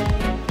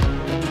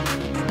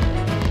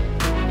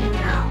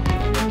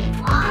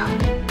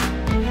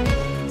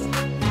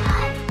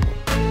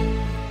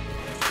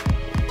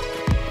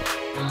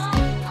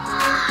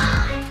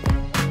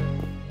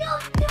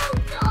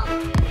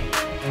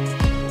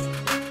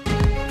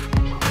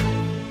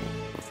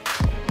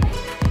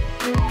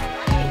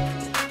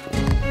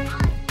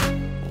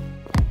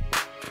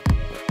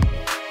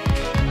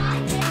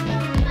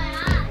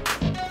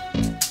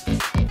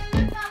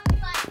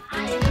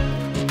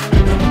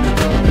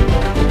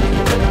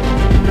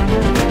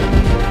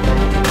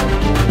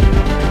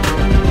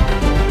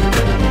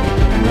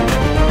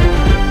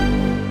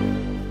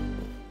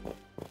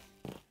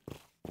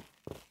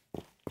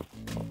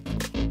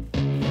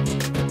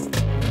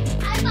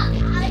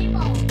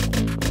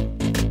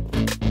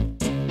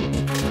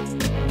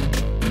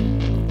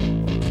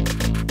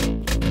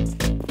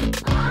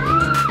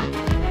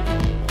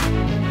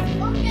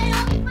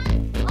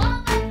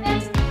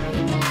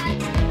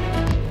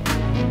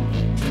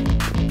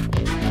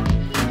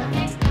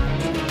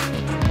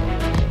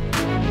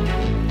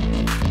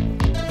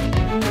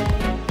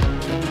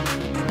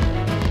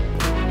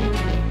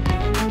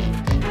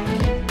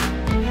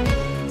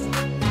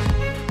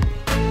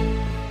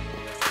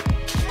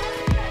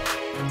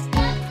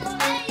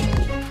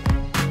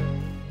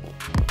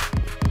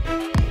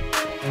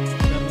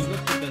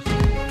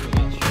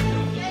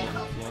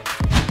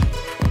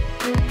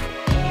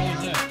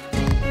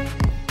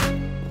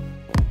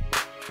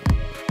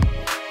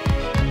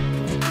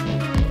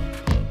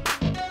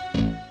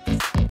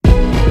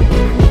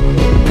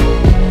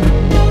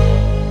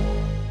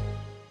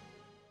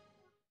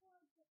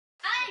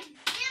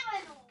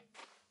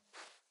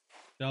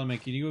 Salome,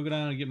 can you go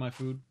down and get my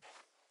food?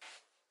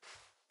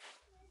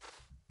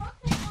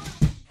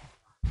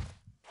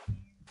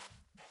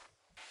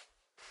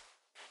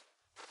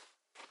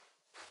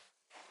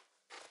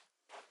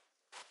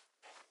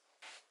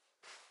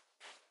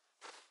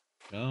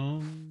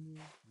 Come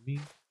with me,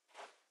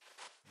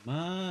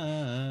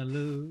 my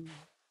love.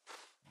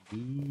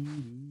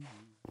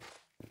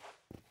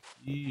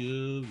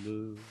 Your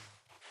love.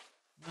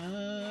 I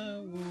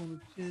wanna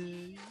tell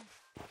you.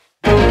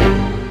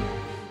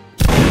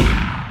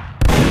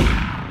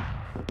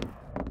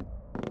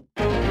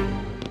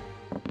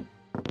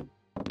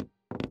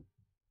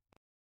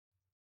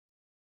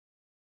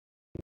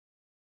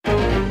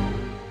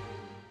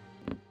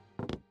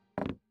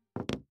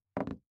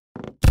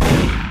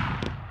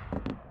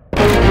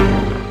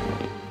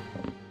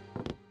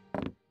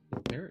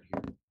 Parrot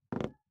here.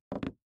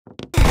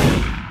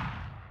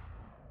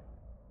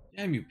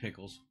 Damn you,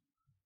 Pickles.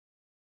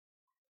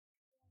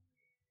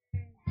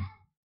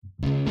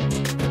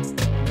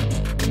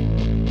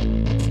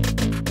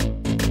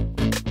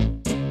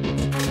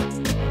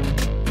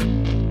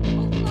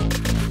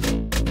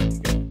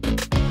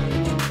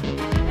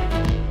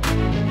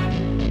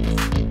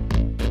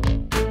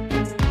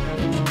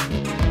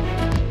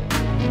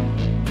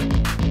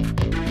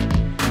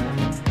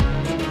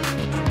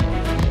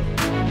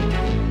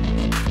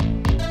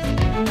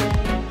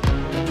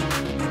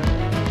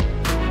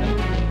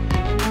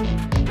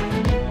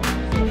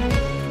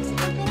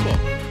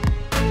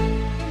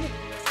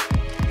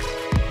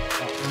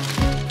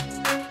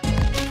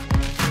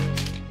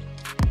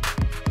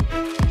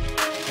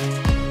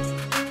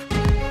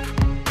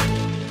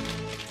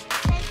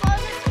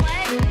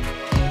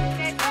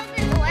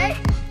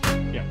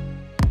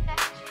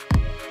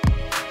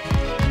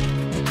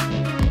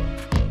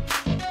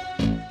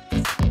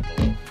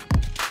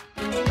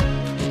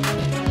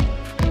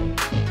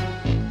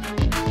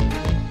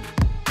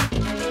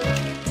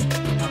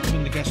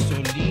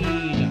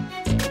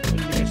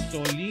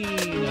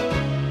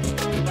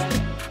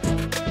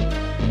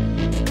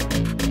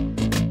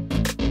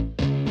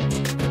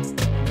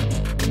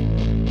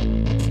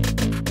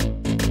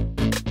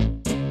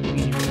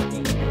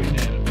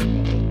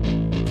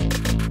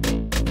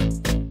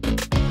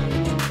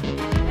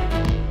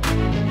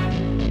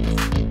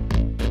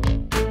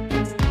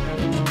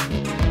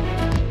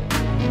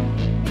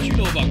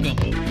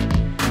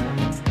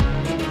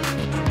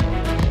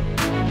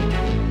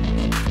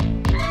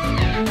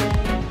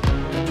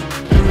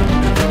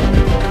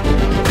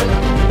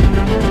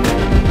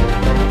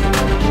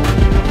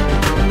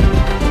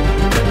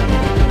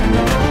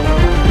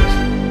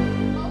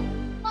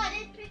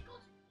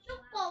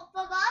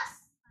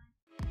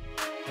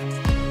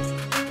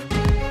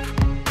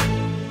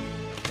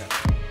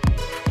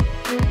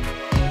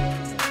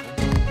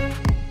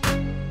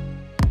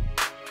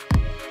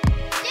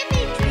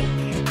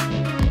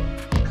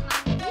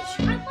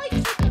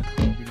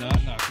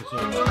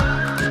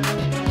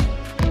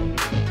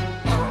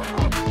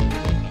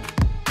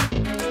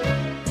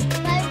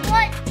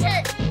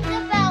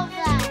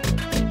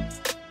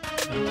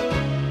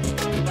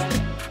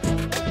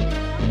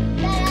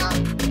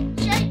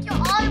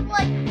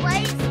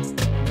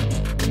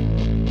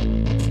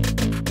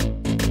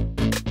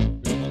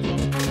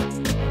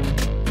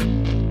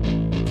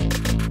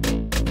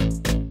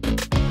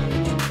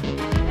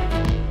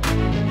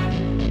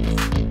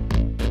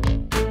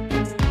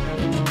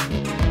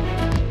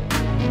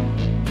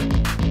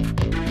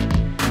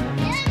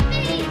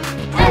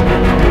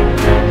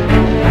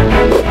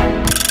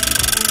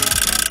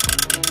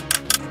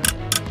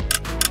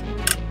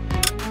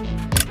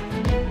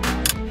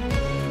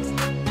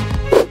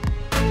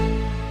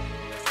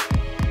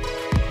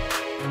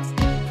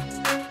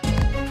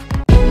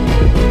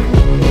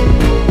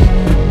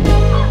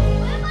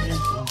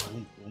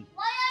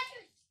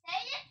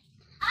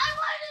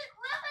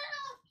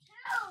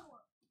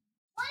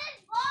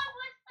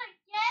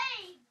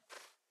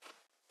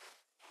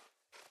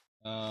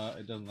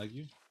 It doesn't like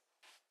you?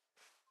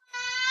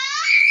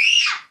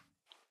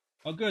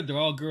 Oh, good. They're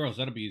all girls.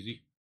 That'll be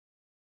easy.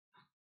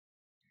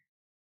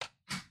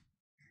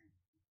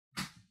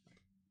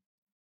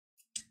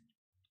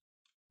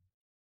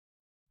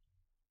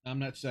 I'm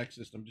not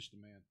sexist. I'm just a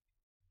man.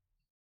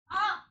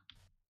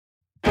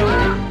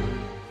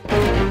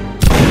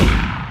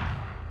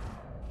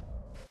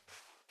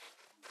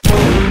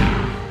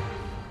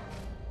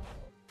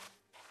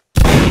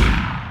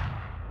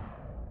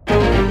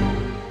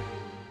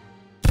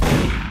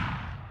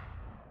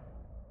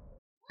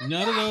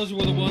 None of those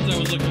were the ones I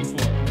was looking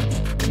for.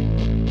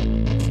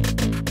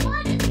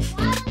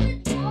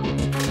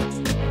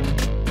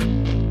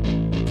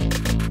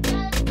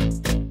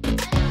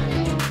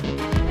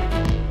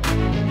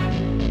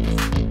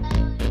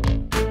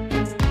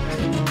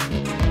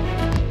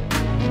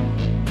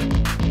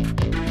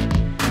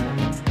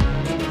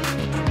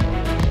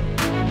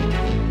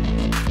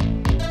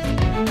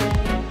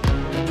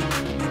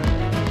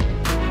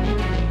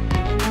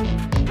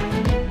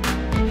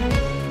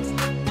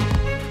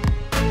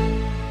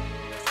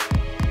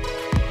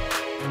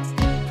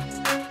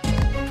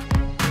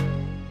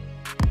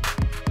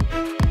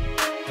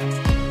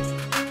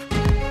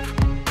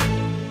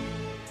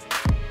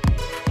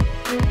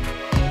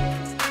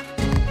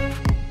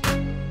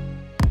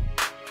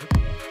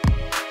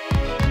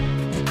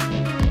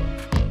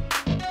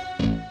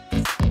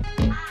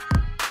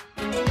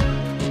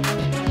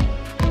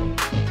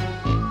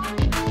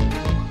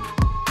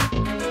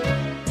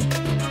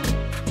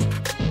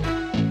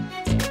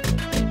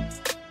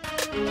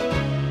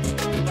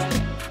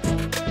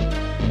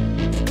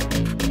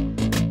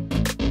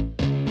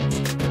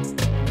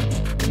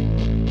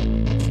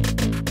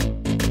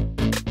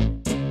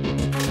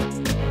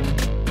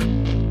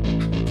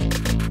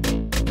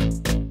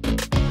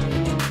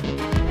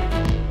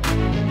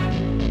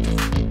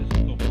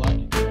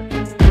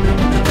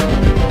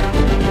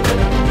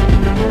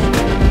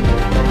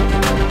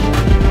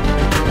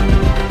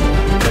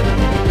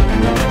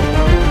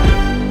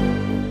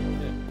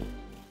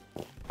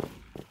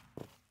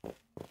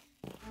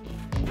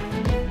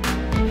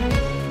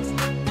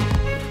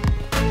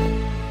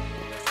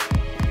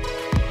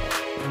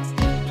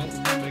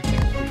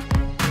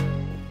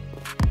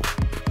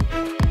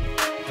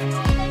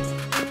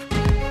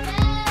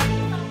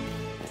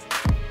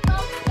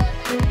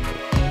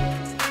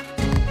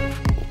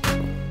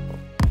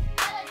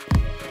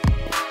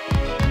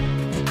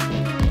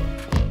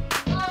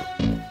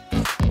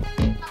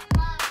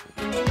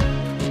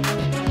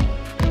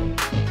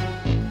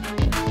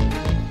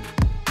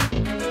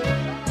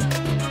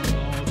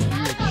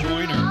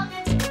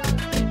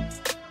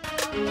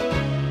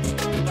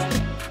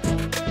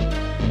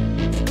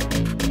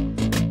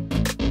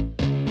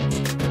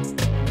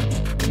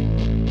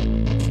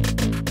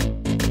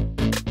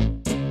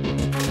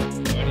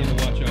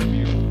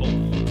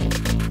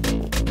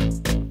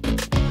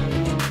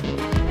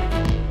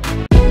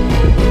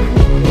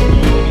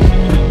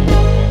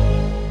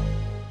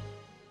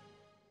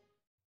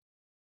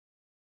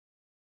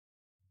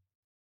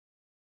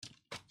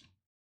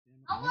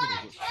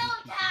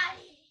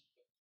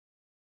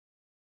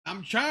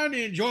 I'm trying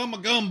to enjoy my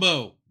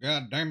gumbo.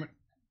 God damn it.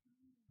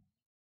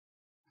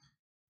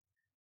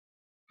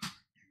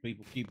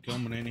 People keep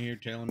coming in here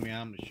telling me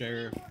I'm the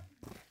sheriff.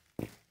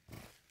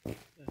 Daddy!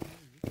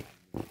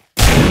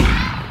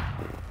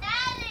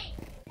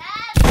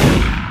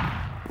 Daddy!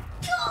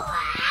 Go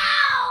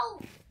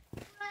out!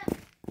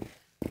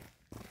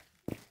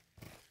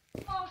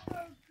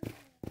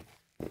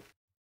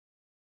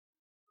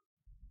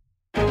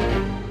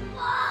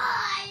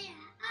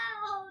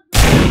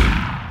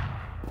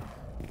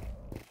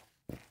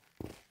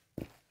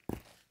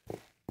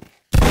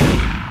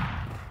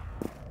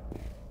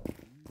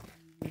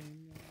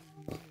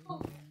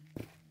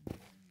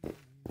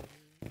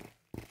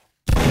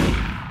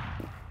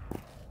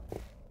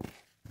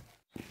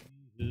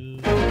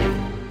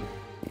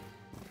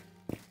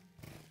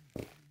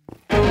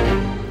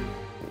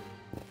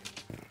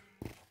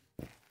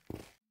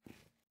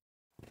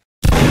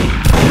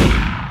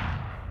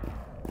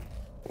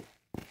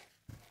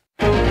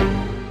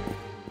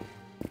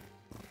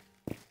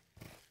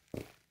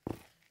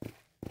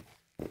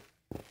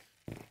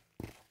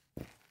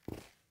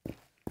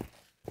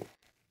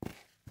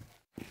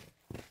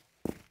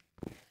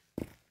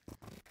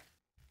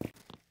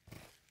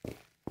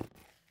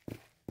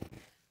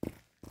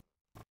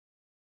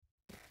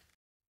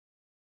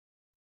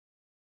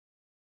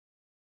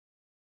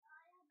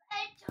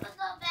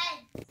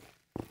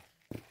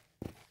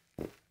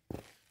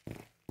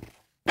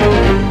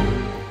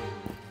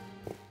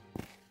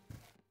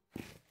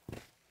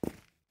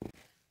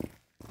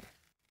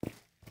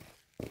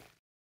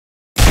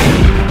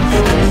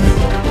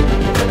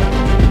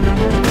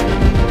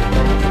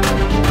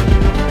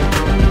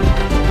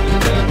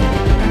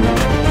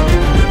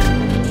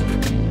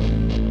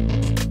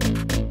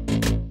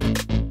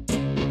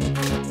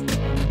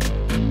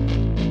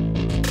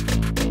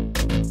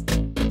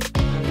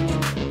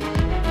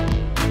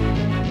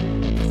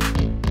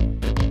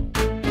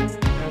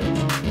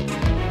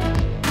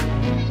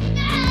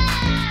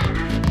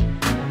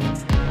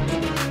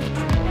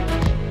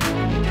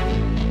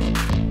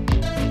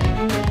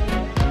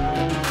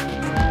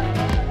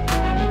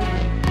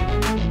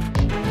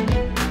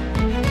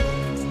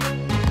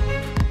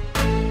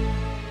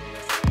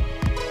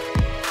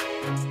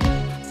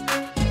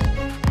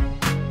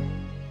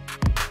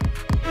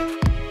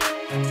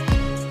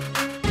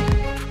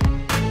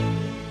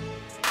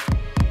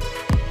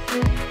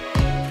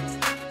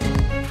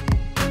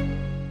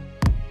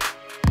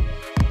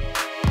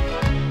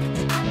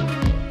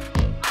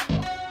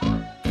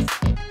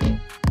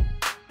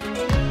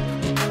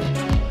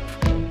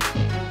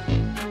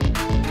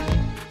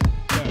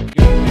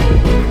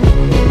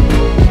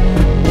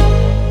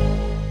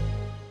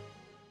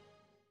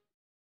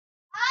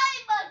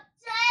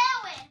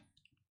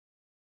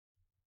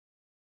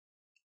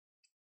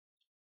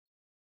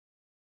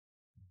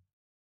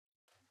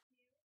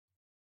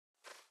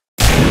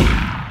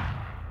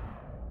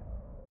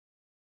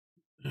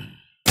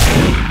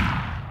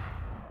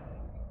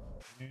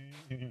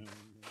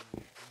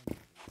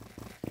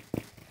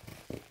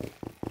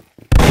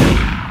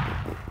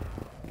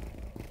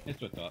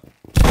 That's what I thought.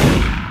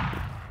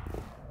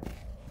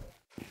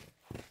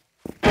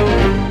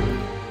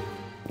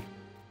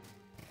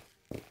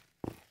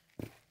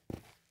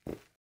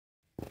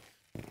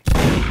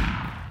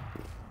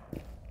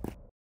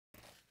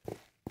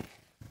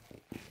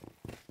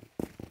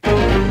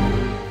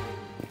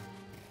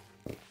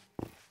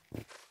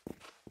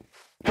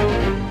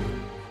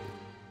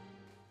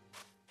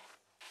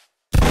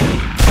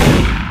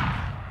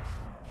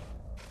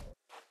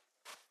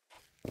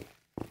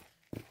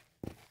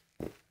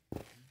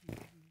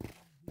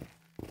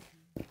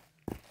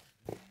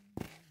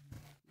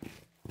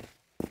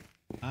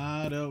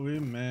 I don't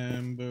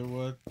remember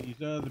what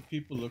these other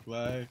people look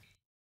like.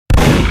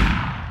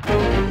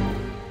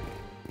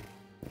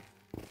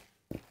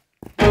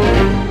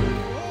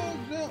 Oh,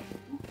 no.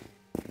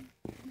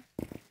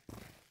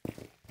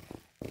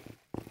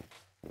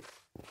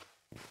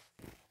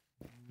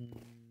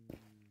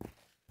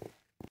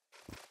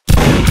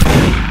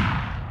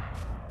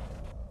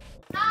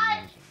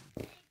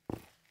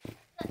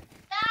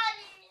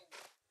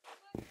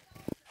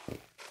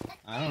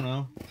 I don't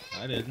know.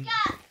 I didn't.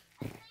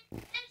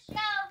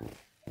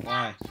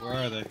 Why? Where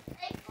are they?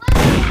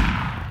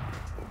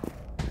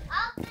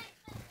 I'll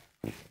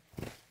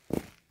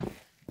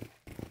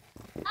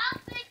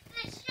fix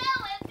this show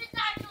if it's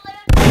actually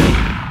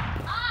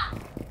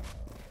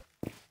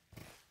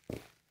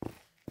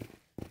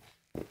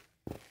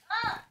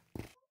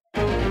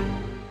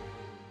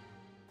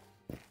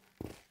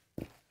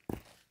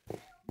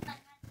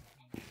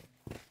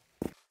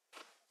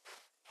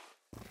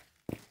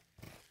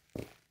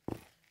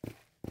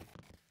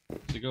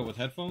To go with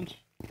headphones?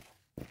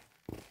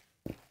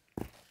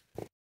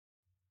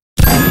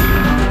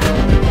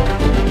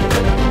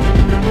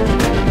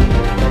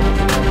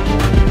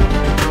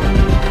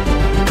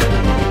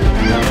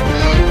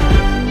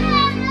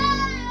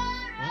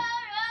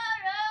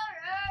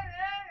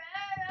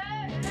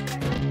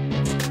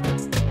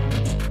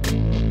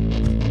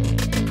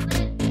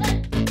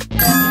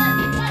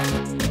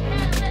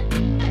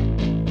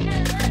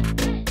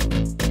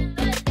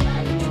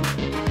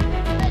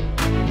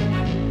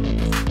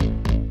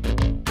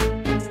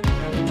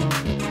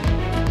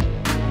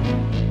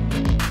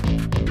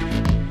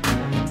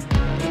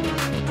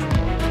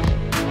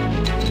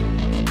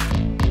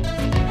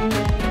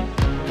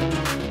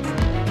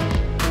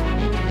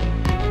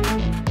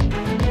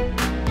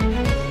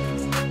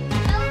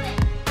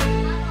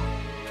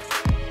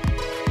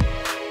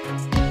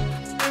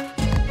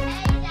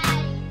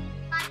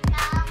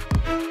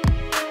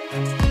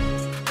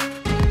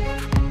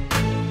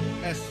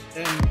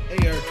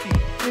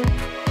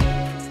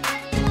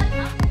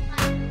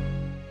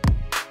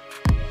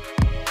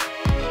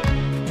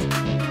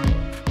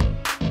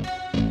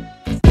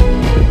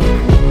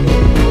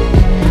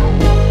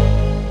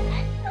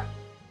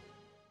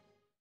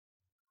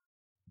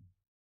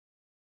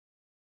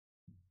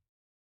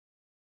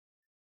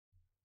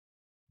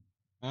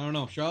 I don't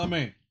know.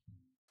 Charlemagne.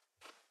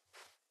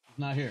 He's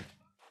not here.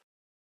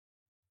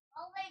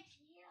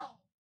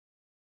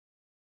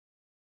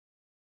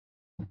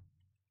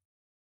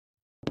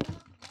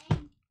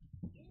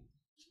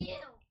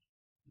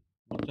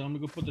 Well, tell him to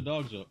go put the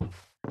dogs up.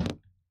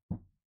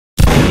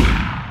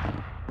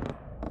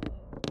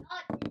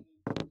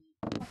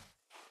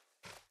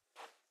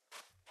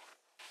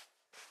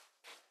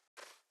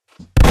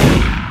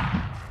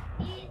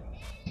 He's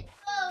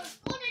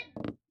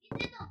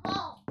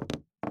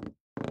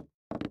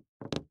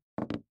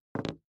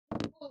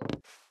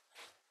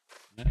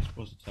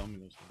tell me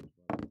those things.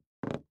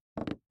 But...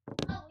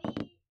 Oh,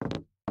 we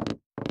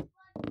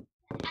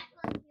act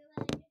like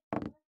you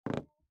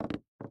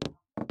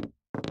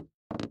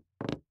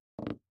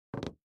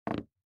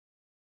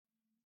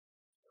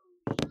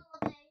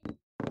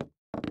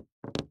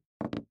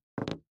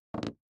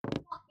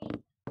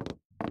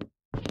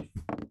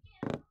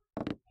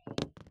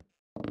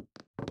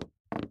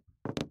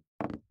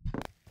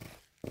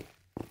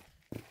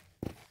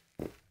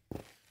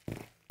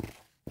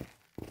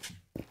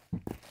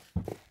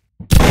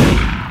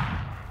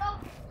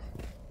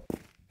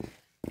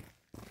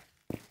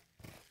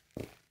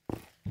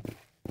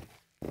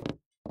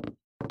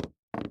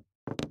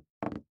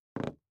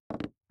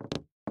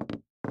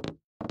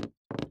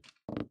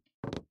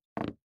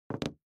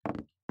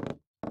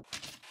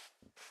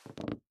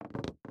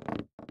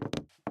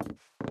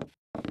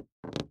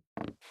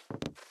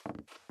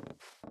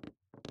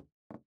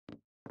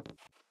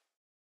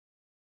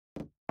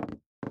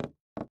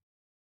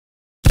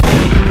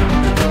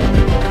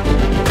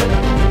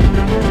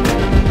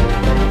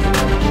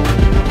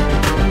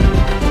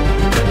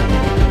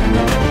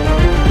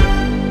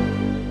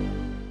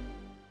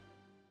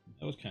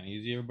That was kind of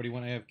easy. Everybody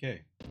went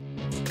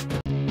AFK.